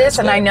say this,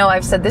 and I know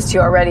I've said this to you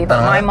already,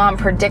 but my mom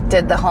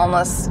predicted the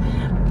homeless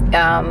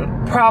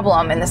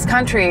problem in this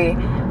country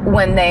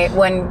when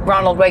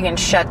Ronald Reagan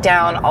shut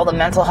down all the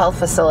mental health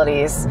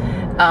facilities.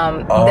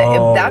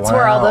 That's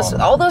where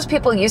all those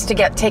people used to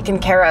get taken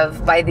care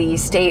of by the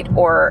state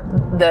or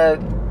the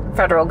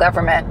federal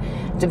government,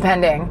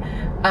 depending.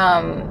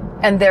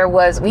 And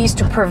we used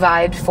to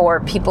provide for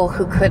people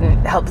who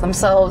couldn't help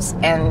themselves,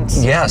 and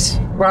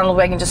Ronald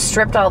Reagan just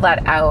stripped all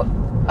that out.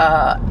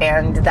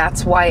 And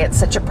that's why it's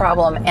such a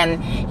problem.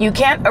 And you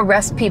can't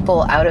arrest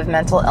people out of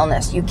mental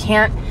illness. You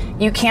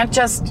can't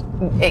just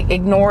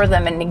ignore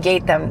them and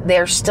negate them.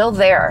 They're still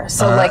there.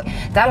 So like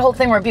that whole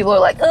thing where people are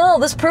like, oh,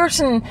 this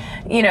person,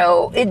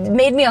 it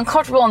made me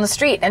uncomfortable on the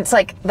street. And it's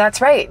like, that's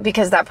right,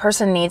 because that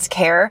person needs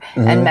care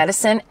and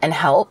medicine and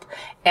help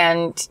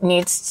and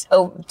needs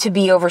to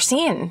be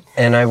overseen.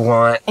 And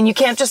you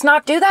can't just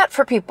not do that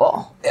for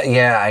people.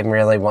 Yeah,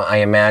 I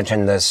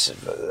imagine this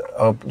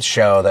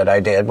show that I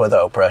did with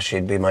Oprah.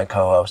 She'd be my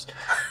co-host.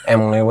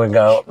 And we would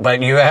go,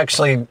 but you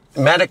actually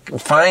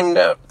find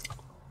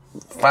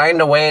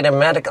a way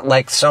to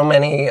like so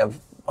many of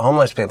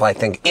homeless people, I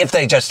think, if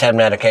they just had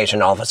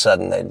medication, all of a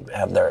sudden they'd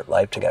have their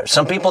life together.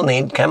 Some people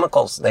need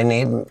chemicals. They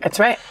need... That's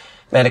right.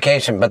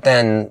 Medication. But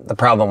then the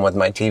problem with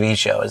my TV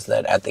show is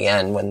that at the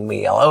end, when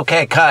we yell,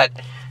 okay, cut,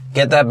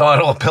 get that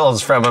bottle of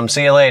pills from him.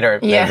 See you later.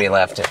 Yeah. Maybe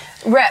left it.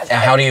 Right.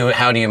 How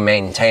do you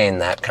maintain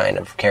that kind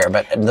of care?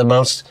 But the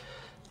most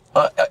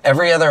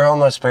every other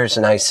homeless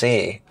person I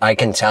see, I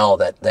can tell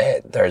that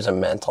there's a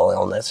mental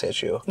illness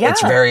issue. Yeah.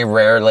 It's very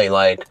rarely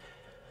like,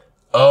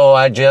 oh,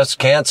 I just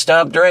can't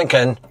stop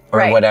drinking or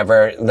Right.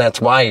 whatever.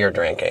 That's why you're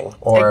drinking.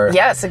 Or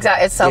yes,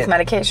 exactly. It's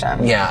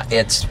self-medication. yeah,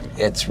 it's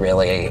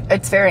really.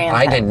 It's very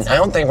intense. I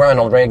don't think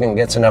Ronald Reagan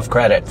gets enough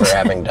credit for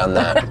having done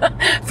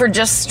that. For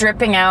just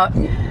stripping out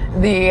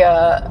the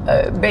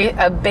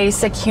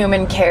basic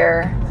human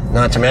care.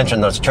 Not to mention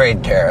those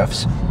trade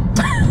tariffs.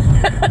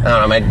 I don't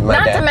know, my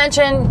Not dad. to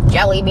mention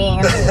jelly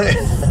beans.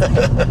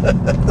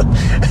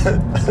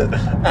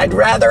 I'd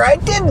rather I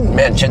didn't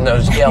mention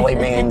those jelly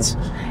beans.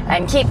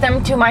 And keep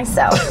them to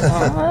myself.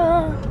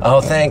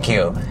 Oh, thank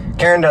you.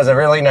 Karen does a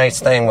really nice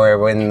thing where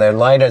when the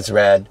light is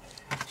red,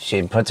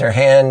 she puts her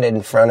hand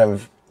in front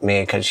of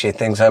me because she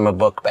thinks I'm a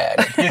book bag.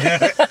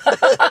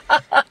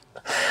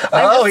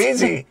 Oh,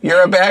 easy.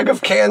 You're a bag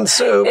of canned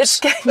soups.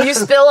 You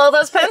spill all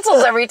those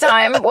pencils every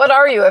time. What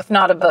are you if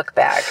not a book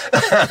bag?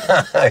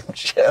 I'm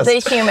just...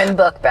 The human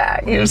book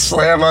bag. You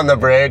slam on the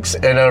brakes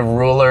and a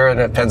ruler and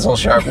a pencil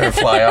sharpener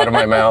fly out of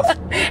my mouth.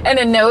 And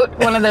a note,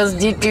 one of those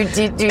do.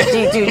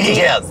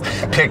 Yes.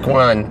 Pick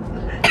one.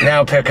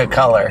 Now pick a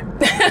color.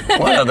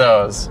 One of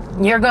those.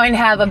 You're going to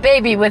have a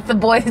baby with the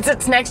boy that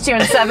sits next to you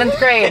in 7th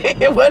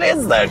grade. What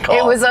is that called?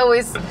 It was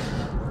always...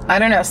 I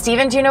don't know.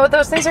 Steven, do you know what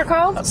those things are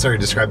called? Sorry,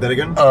 describe that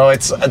again. Oh,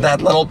 it's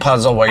that little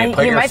puzzle where you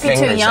put your might be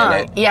fingers too young. in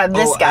it. Yeah,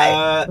 this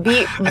guy.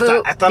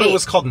 I thought it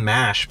was called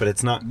MASH, but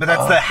it's not. But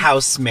that's the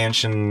house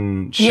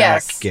mansion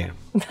shack game.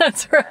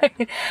 That's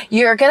right.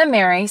 You're going to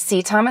marry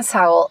C. Thomas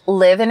Howell,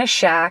 live in a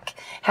shack,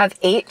 have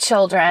 8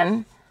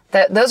 children.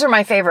 Those are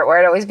my favorite, where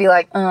I'd always be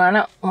like, oh, I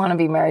don't want to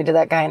be married to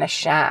that guy in a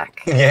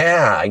shack.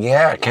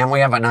 Yeah. Can't we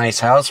have a nice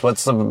house?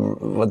 What's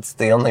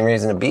the only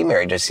reason to be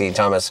married to C.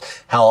 Thomas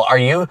Howell? Are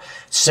you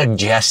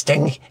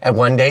suggesting that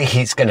one day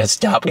he's going to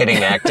stop getting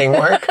acting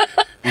work?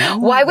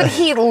 Why would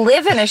he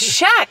live in a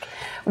shack?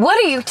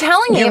 What are you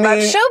telling me about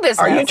show business?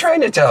 Are you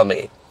trying to tell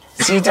me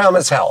C.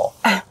 Thomas Howell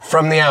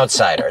from The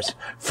Outsiders,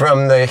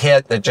 from the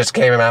hit that just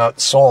came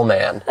out, Soul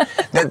Man,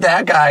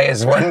 that guy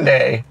is one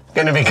day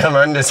going to become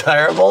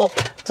undesirable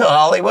to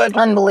Hollywood?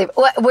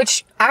 Unbelievable.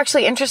 Which,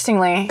 actually,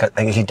 interestingly...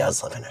 He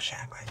does live in a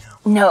shack right now.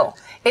 No,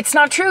 it's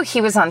not true. He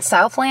was on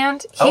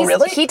Southland. Oh,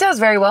 really? He does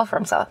very well for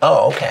himself.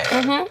 Oh, okay.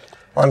 Mm-hmm.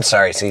 Well, I'm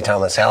sorry, C.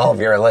 Thomas Howell, if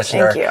you're a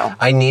listener. Thank you.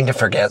 I need to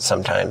forget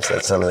sometimes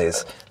that some of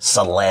these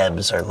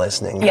celebs are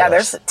listening to Yeah, us.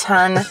 there's a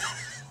ton.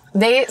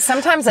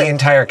 The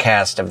entire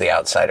cast of The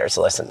Outsiders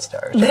listens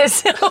to our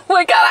show. Oh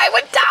my God, I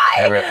would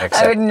die.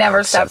 I would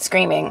never stop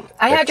screaming.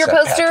 I had your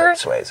poster. Patrick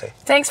Swayze.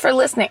 Thanks for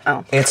listening.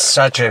 Oh. It's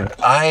such a...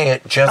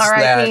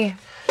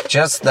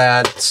 Just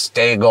that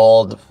Stay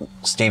Gold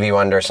Stevie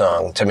Wonder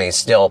song to me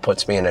still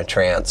puts me in a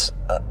trance.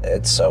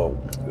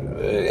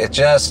 It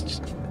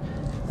just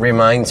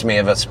reminds me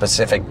of a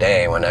specific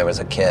day when I was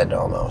a kid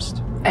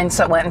almost. And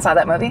so went and saw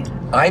that movie?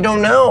 I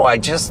don't know. I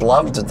just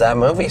loved that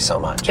movie so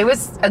much. It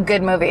was a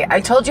good movie. I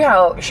told you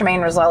how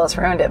Shemaine Rosales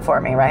ruined it for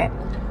me, right?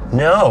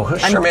 No.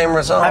 Who's Shemaine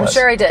Rosales? I'm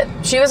sure I did.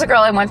 She was a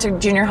girl I went to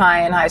junior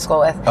high and high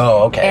school with.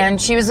 Oh, okay.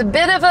 And she was a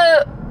bit of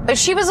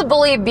she was a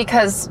bully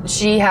because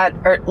she had,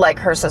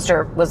 her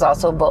sister was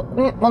also a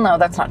bully. Well, no,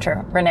 that's not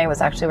true. Renee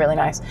was actually really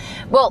nice.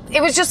 Well,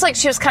 it was just like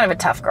she was kind of a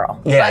tough girl.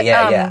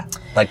 Yeah.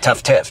 Like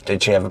Tough Tiff.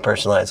 Did she have a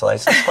personalized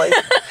license plate?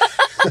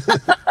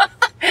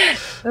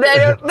 I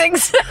don't think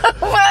so,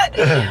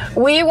 but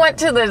we went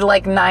to the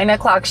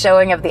 9:00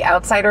 showing of The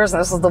Outsiders, and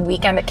this was the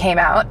weekend it came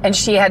out, and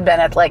she had been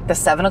at the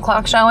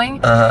 7:00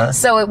 showing.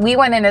 So we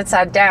went in and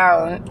sat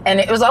down, and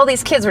it was all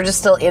these kids were just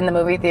still in the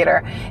movie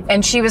theater,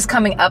 and she was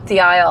coming up the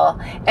aisle,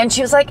 and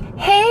she was like,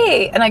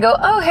 "Hey," and I go,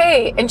 "Oh,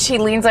 hey," and she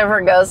leans over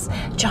and goes,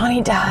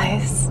 "Johnny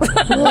dies."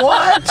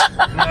 What?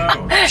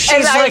 No.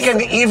 She's like an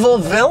evil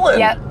villain.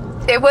 Yeah,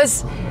 it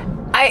was...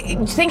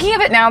 thinking of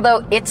it now,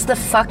 though, it's the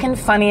fucking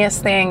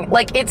funniest thing.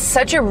 It's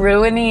such a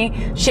ruiny,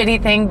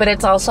 shitty thing, but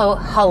it's also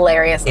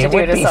hilarious to do to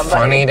somebody. It would be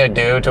funny to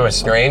do to a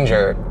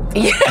stranger.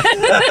 Yeah.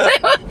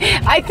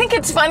 I think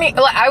it's funny.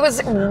 I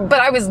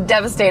was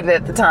devastated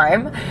at the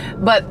time.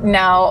 But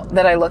now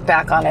that I look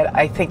back on it,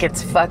 I think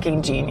it's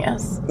fucking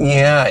genius.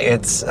 Yeah,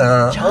 it's...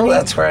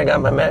 that's where I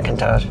got my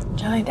Macintosh.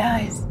 Johnny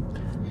dies.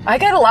 I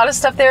got a lot of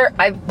stuff there.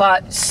 I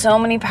bought so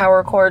many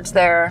power cords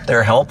there.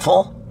 They're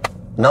helpful?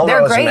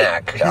 Melrose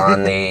Mac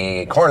on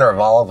the corner of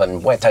Olive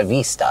and Buena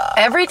Vista.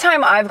 Every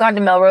time I've gone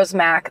to Melrose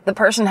Mac, the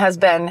person has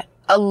been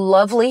a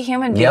lovely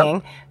human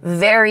being,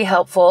 very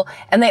helpful,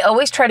 and they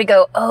always try to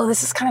go, "Oh,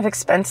 this is kind of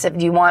expensive.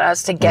 Do you want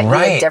us to get you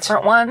a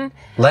different one?"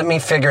 Let me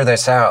figure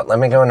this out. Let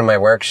me go into my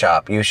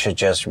workshop. You should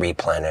just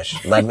replenish.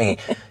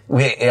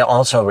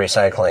 Also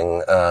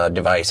recycling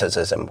devices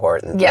is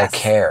important. Yes. They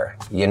care.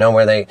 You know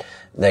where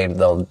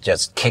they'll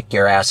just kick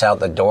your ass out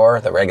the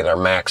door, the regular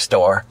Mac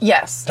store.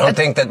 Yes. Don't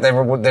think that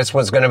this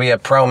was going to be a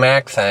pro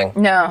Mac thing.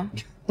 No,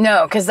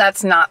 because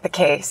that's not the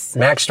case.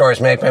 Mac stores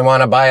make me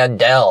want to buy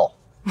Adele.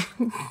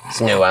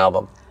 It's a new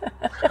album.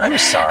 I'm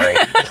sorry.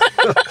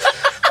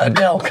 A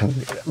Dell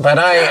computer. But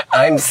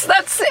I'm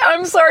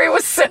sorry, it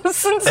was so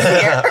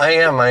sincere. I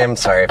am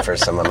sorry for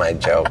some of my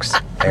jokes.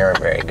 They aren't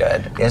very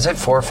good. Is it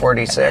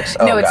 4:46?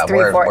 Oh, no, it's God,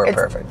 3:40. we're It's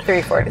perfect.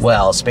 3:46.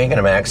 Well, speaking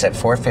of Macs, at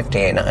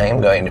 4:15, I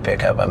am going to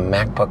pick up a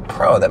MacBook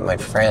Pro that my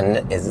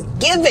friend is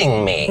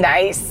giving me.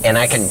 Nice. And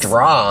I can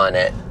draw on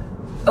it.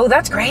 Oh,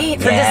 that's great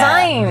for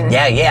design.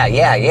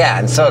 Yeah.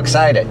 I'm so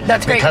excited.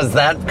 That's great. Because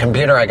that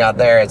computer I got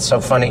there, it's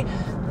so funny.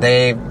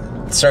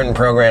 Certain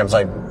programs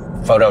like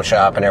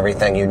Photoshop and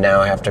everything, you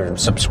now have to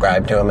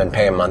subscribe to them and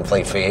pay a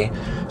monthly fee.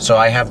 So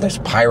I have this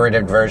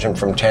pirated version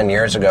from 10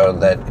 years ago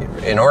that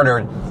in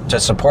order to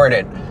support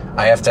it,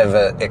 I have to have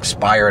an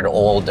expired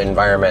old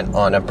environment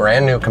on a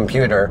brand new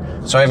computer.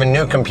 So I have a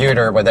new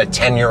computer with a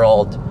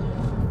 10-year-old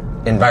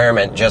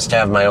environment just to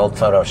have my old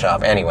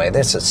Photoshop. Anyway,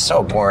 this is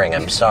so boring,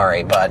 I'm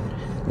sorry, but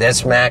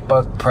this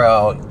MacBook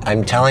Pro,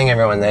 I'm telling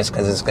everyone this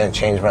because it's going to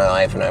change my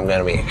life and I'm going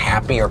to be a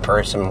happier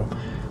person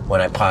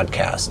when I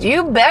podcast.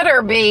 You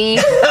better be.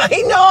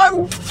 I know,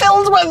 I'm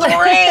filled with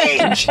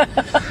rage.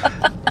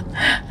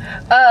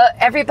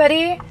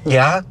 Everybody,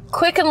 Yeah?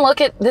 quick and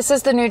look at, this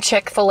is the new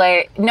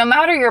Chick-fil-A. No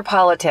matter your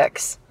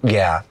politics,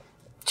 Yeah.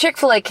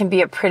 Chick-fil-A can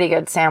be a pretty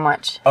good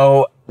sandwich.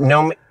 Oh,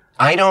 no,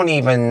 I don't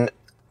even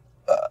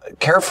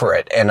care for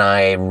it, and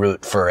I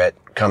root for it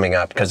coming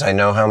up because I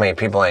know how many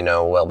people I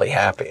know will be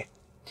happy.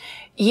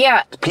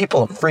 Yeah.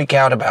 People freak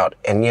out about,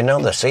 and you know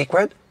the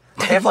secret?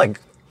 They have like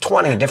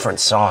 20 different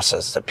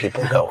sauces that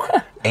people go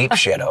ape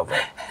shit over.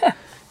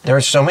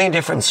 There's so many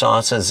different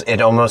sauces, it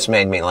almost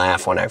made me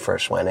laugh when I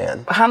first went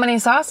in. How many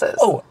sauces?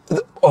 Oh,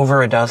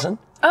 over a dozen?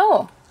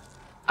 Oh.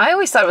 I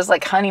always thought it was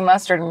like honey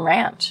mustard and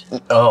ranch.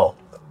 Oh,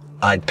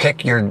 I'd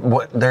pick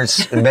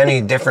there's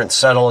many different,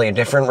 subtly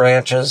different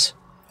ranches.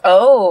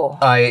 Oh.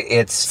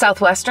 It's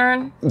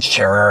Southwestern?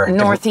 sure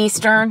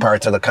Northeastern?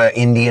 parts of the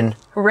Indian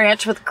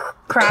Ranch with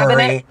crab in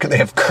curry. it? They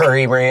have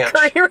curry ranch.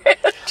 Curry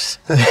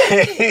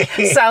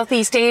ranch.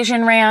 Southeast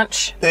Asian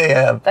ranch They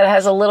have. that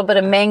has a little bit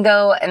of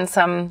mango and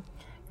some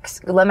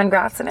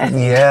lemongrass in it.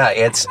 Yeah,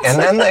 and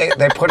then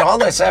they put all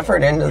this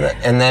effort into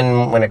and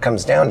then when it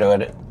comes down to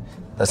it,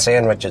 the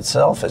sandwich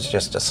itself is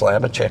just a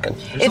slab of chicken.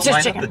 There's It's a just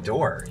line chicken. at the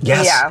door.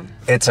 Yes, Yeah.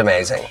 it's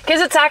amazing.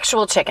 Because it's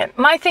actual chicken.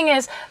 My thing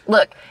is,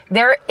 look,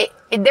 they're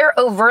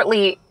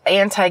overtly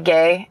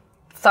anti-gay.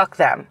 Fuck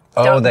them.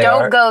 Oh, they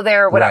don't are? go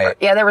there, whatever. Right.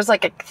 Yeah, there was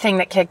like a thing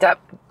that kicked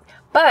up.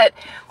 But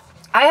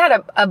I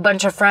had a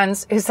bunch of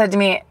friends who said to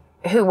me,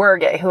 who were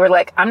gay, who were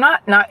like, I'm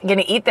not going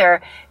to eat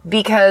there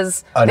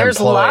because there's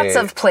lots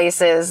of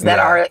places that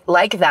are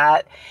like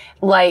that.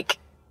 Like,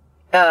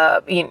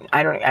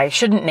 I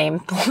shouldn't name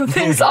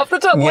things off the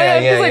top of my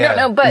head because I don't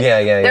know, but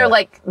they're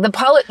like,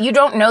 you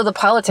don't know the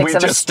politics of a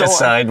store. We just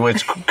decide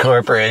which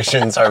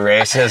corporations are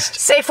racist.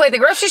 Safeway, the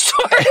grocery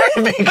store.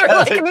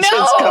 Because like, it's no.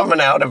 just coming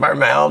out of our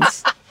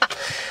mouths.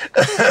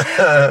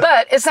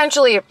 But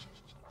essentially,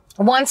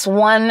 once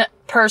one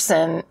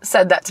person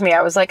said that to me,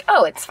 I was like,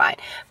 oh, it's fine.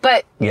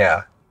 But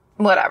Yeah.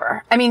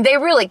 whatever. I mean, they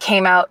really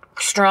came out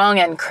strong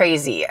and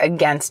crazy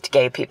against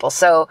gay people.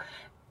 So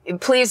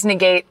please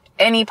negate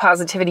any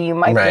positivity you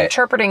might be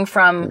interpreting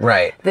from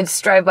this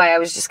drive-by. I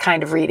was just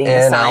kind of reading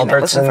the sign that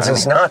was in Albertsons front of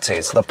is me.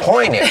 Nazis. The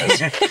point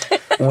is,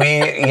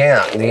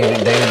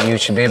 you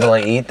should be able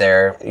to eat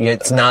there.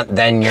 It's not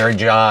then your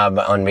job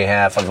on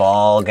behalf of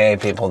all gay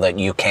people that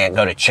you can't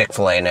go to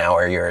Chick-fil-A now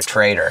or you're a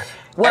traitor.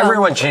 Well,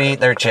 everyone should eat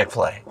their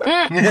Chick-fil-A.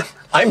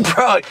 I'm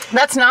proud.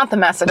 That's not the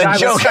message I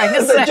was trying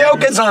to say. The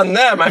joke is on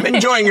them. I'm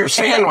enjoying your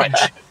sandwich.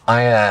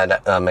 I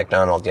had a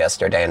McDonald's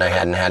yesterday, and I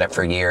hadn't had it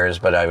for years,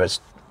 but I was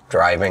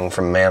driving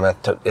from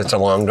Mammoth to, it's a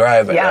long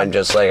drive, and I'm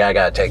just like, I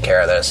gotta take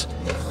care of this.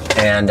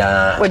 And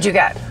what'd you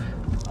get?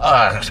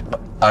 A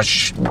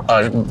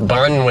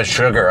bun with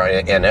sugar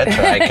in it.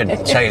 I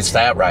could taste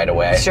that right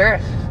away. Sure.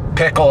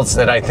 Pickles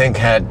that I think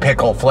had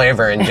pickle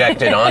flavor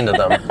injected onto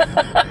them.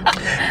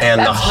 And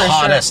the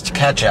hottest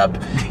ketchup.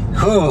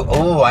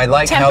 I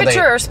like how they...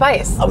 Temperature or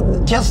spice?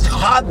 Just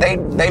hot. They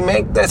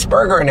make this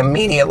burger and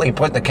immediately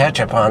put the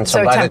ketchup on.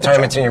 So by the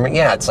time it's in your...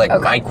 Yeah, it's like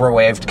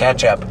microwaved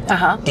ketchup.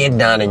 Did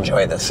not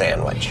enjoy the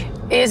sandwich.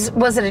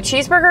 Was it a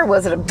cheeseburger?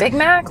 Was it a Big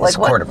Mac? It's a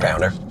quarter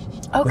pounder.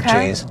 Okay. With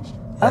cheese.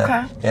 Yeah.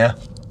 Okay. Yeah.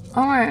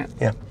 All right.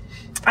 Yeah.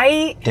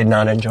 I did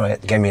not enjoy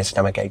it. Gave me a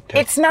stomach ache too.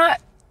 It's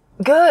not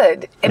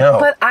good. No.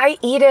 But I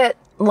eat it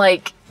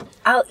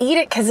I'll eat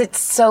it because it's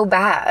so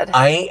bad.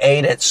 I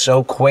ate it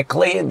so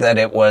quickly that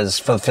it was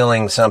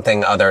fulfilling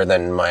something other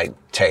than my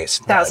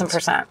taste.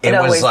 1000%. It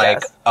was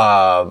like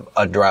does.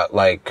 a drug.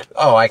 Like,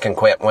 I can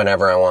quit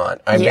whenever I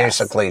want. I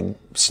basically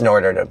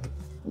snorted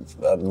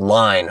a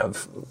line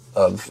of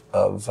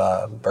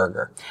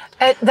burger.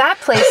 At that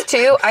place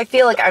too, I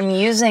feel like I'm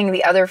using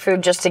the other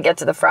food just to get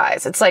to the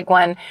fries. It's like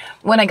when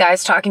a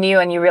guy's talking to you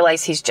and you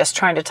realize he's just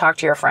trying to talk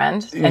to your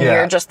friend and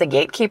you're just the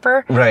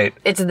gatekeeper. Right.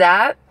 It's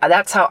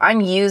that's how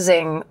I'm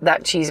using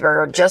that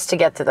cheeseburger just to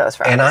get to those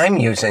fries. And I'm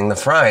using the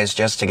fries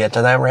just to get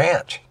to that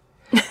ranch.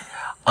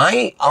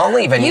 I'll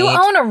even You eat.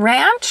 own a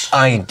ranch?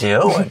 I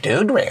do, a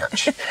dude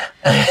ranch.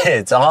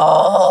 It's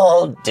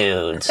all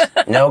dudes.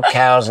 No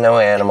cows, no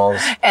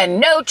animals. And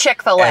no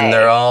Chick-fil-A. And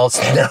they're all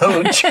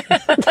no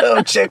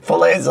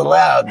Chick-fil-A's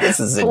allowed. This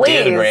is a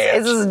dude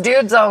ranch. This is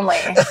dudes only.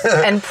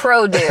 And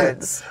pro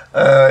dudes.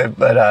 I've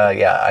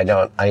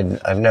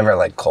never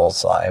liked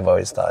coleslaw. I've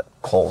always thought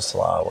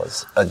coleslaw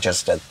was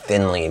just a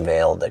thinly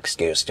veiled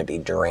excuse to be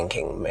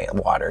drinking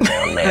watered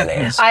down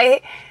mayonnaise.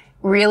 I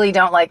really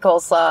don't like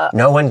coleslaw.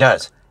 No one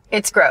does.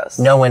 It's gross.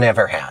 No one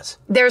ever has.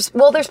 There's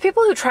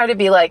people who try to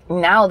be like,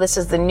 now this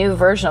is the new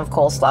version of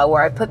coleslaw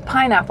where I put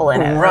pineapple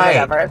in it or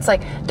whatever. It's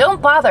like,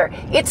 don't bother.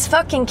 It's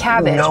fucking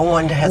cabbage. No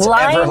one has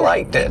ever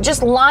liked it.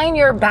 Just line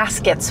your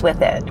baskets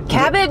with it.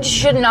 Cabbage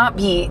should not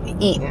be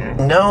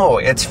eaten. No,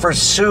 it's for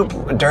soup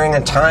during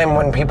a time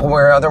when people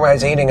were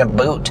otherwise eating a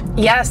boot.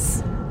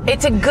 Yes.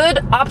 It's a good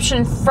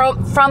option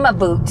from a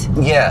boot.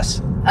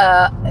 Yes.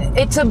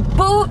 It's a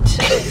boot.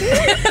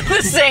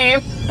 The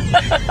same.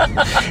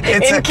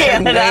 It's a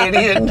Canada.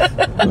 Canadian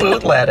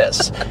boot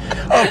lettuce.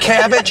 Oh,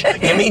 cabbage?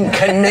 You mean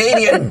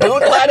Canadian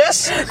boot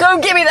lettuce? Go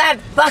give me that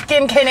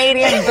fucking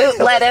Canadian boot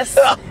lettuce.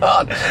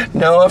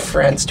 No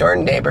offense to our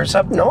neighbors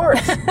up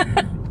north.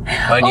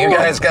 But you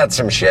guys got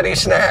some shitty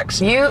snacks.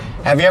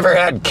 Have you ever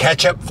had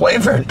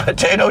ketchup-flavored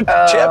potato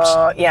chips?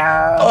 Oh,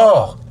 yeah.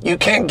 Oh, you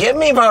can't get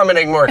me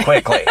vomiting more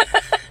quickly.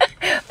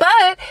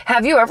 But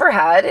have you ever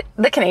had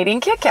the Canadian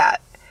Kit Kat?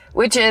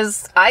 Which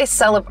is, I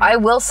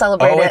will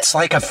celebrate it. Oh, it's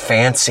like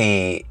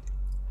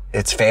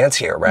it's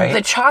fancier, right?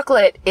 The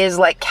chocolate is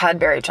like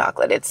Cadbury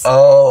chocolate. It's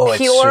pure, it's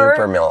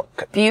super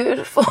milk.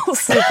 Beautiful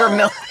super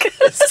milk.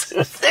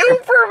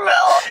 Super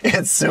milk.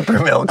 It's super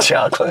milk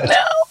chocolate.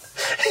 No.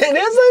 It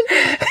isn't?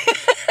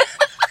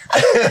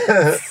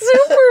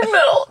 Super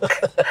milk.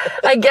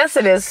 I guess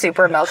it is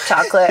super milk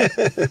chocolate.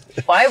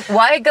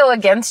 Why go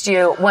against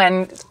you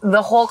when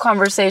the whole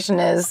conversation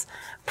is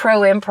pro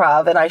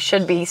improv and I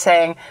should be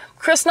saying,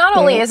 Chris, not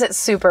only is it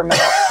super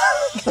milk.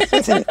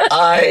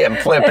 I am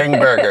flipping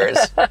burgers,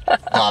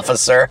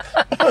 officer.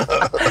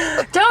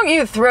 Don't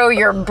you throw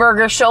your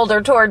burger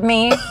shoulder toward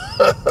me.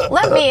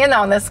 Let me in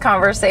on this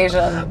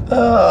conversation.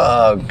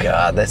 Oh,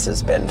 God, this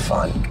has been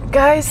fun.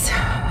 Guys,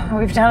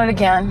 we've done it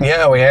again.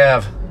 Yeah, we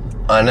have.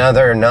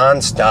 Another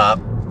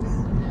nonstop,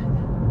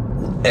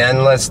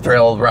 endless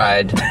thrill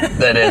ride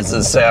that is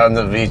the sound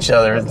of each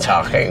other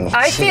talking.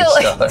 I feel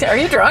like, are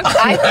you drunk?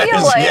 I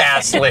feel like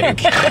gas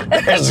leak.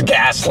 There's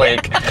gas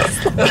leak.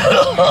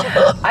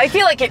 I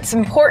feel like it's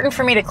important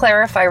for me to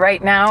clarify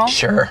right now.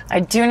 Sure. I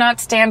do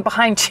not stand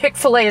behind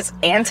Chick-fil-A's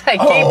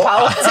anti-gay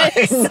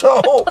politics. I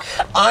know.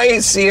 I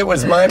see it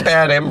was my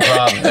bad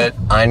improv that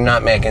I'm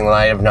not making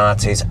light of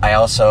Nazis. I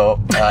also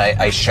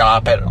I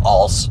shop at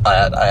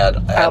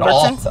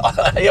Albertsons?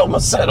 I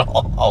almost said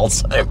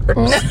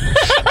Alzheimer's.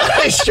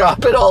 I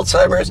shop at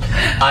Alzheimer's,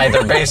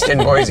 either based in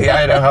Boise,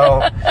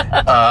 Idaho,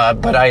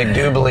 but I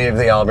do believe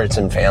the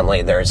Albertson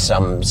family, there's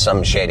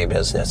some shady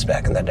business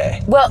back in the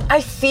day. Well,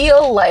 I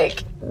feel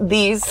like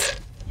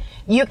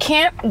you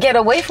can't get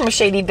away from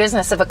shady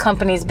business if a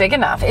company's big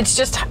enough. It's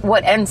just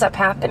what ends up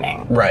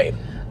happening. Right.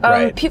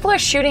 People are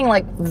shooting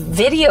like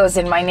videos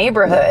in my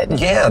neighborhood.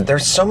 Yeah,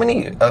 there's so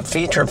many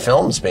feature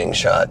films being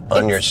shot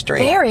on your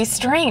street. Very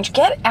strange.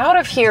 Get out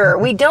of here.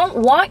 We don't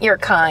want your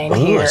kind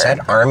here. Is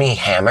that Army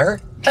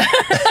Hammer?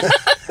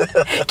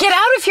 Get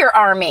out of here,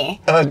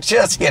 Army.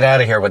 Just get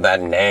out of here with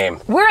that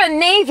name. We're a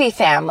Navy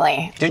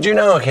family. Did you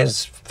know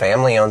his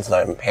family owns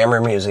the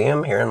Hammer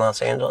Museum here in Los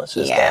Angeles?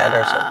 His dad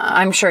or something?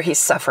 I'm sure he's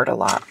suffered a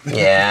lot.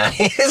 Yeah,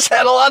 he's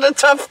had a lot of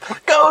tough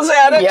goes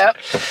at it. Yep.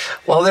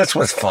 Well, this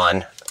was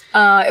fun.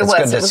 It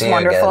was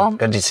wonderful. Again.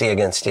 Good to see you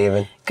again,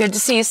 Stephen. Good to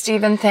see you,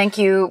 Stephen. Thank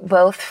you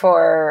both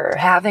for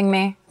having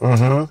me.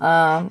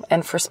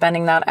 And for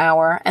spending that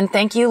hour. And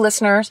thank you,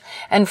 listeners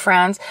and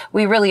friends.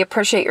 We really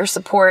appreciate your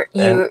support.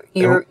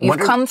 You've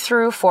come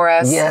through for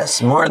us.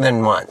 Yes, more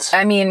than once.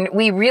 I mean,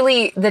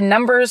 the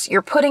numbers,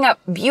 you're putting up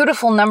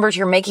beautiful numbers.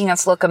 You're making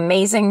us look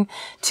amazing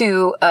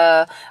to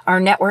our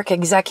network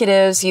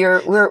executives.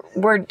 We're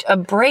a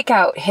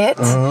breakout hit.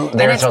 And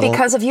it's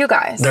because of you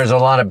guys. There's a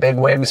lot of big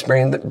wigs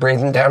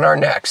breathing down our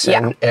necks.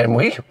 Yeah. And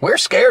we're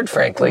scared,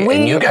 frankly.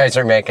 And you guys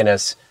are making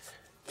us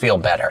feel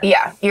better.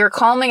 Yeah, you're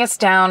calming us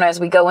down as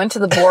we go into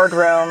the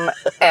boardroom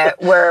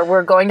where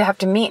we're going to have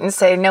to meet and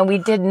say, no, we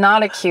did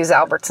not accuse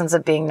Albertsons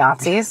of being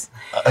Nazis.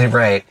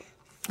 Right.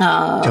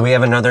 Do we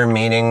have another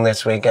meeting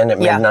this weekend at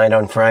midnight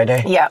on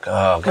Friday? Yeah.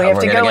 Oh, God, we're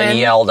going to get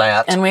yelled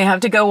at. And we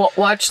have to go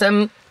watch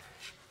them.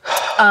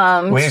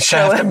 We should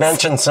have to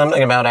mention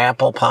something about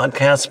Apple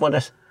Podcasts. What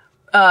is?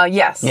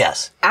 Yes.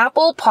 Yes.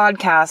 Apple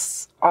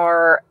Podcasts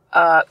are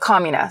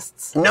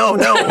communists. No.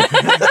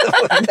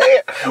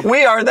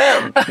 We are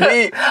them.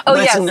 We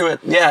listen to it.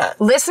 Yeah.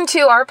 Listen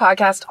to our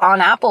podcast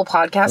on Apple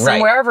Podcasts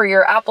and wherever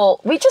your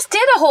Apple. We just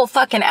did a whole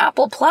fucking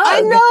Apple plug.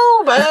 I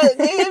know, but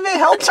it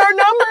helps our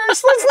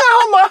numbers. Listen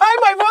how high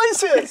my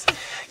voice is.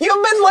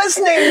 You've been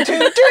listening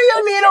to Do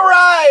You Need a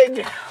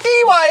Ride?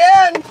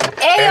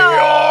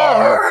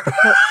 EYN-AR.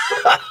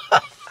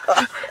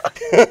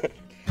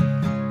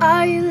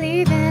 Are you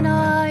leaving or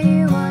are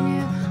you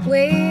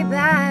way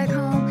back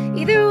home.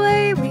 Either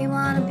way, we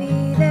wanna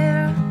be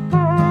there.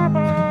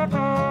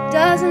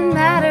 Doesn't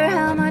matter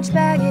how much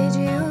baggage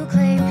you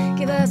claim.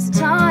 Give us a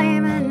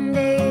time and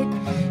date,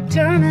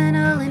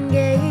 terminal and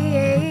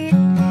gate.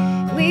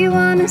 We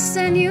wanna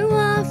send you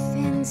off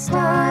in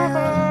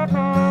style.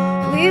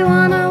 We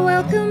wanna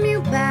welcome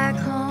you back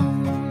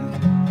home.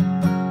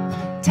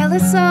 Tell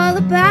us all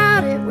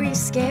about it. Were you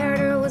scared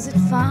or was it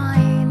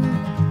fine?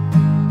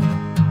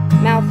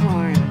 Mouth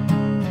horn.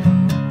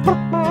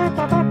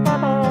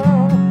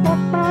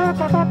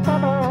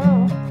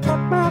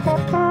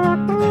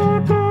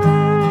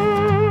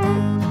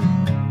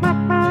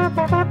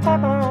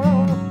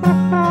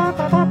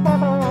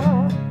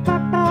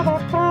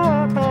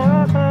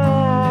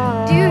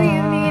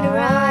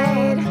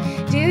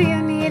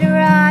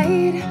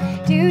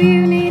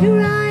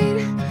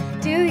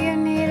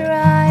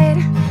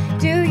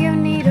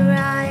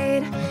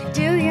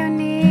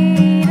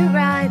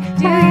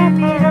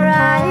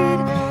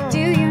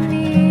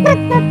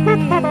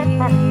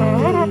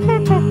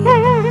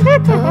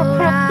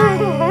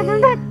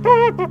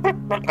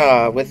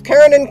 With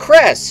Karen and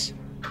Chris.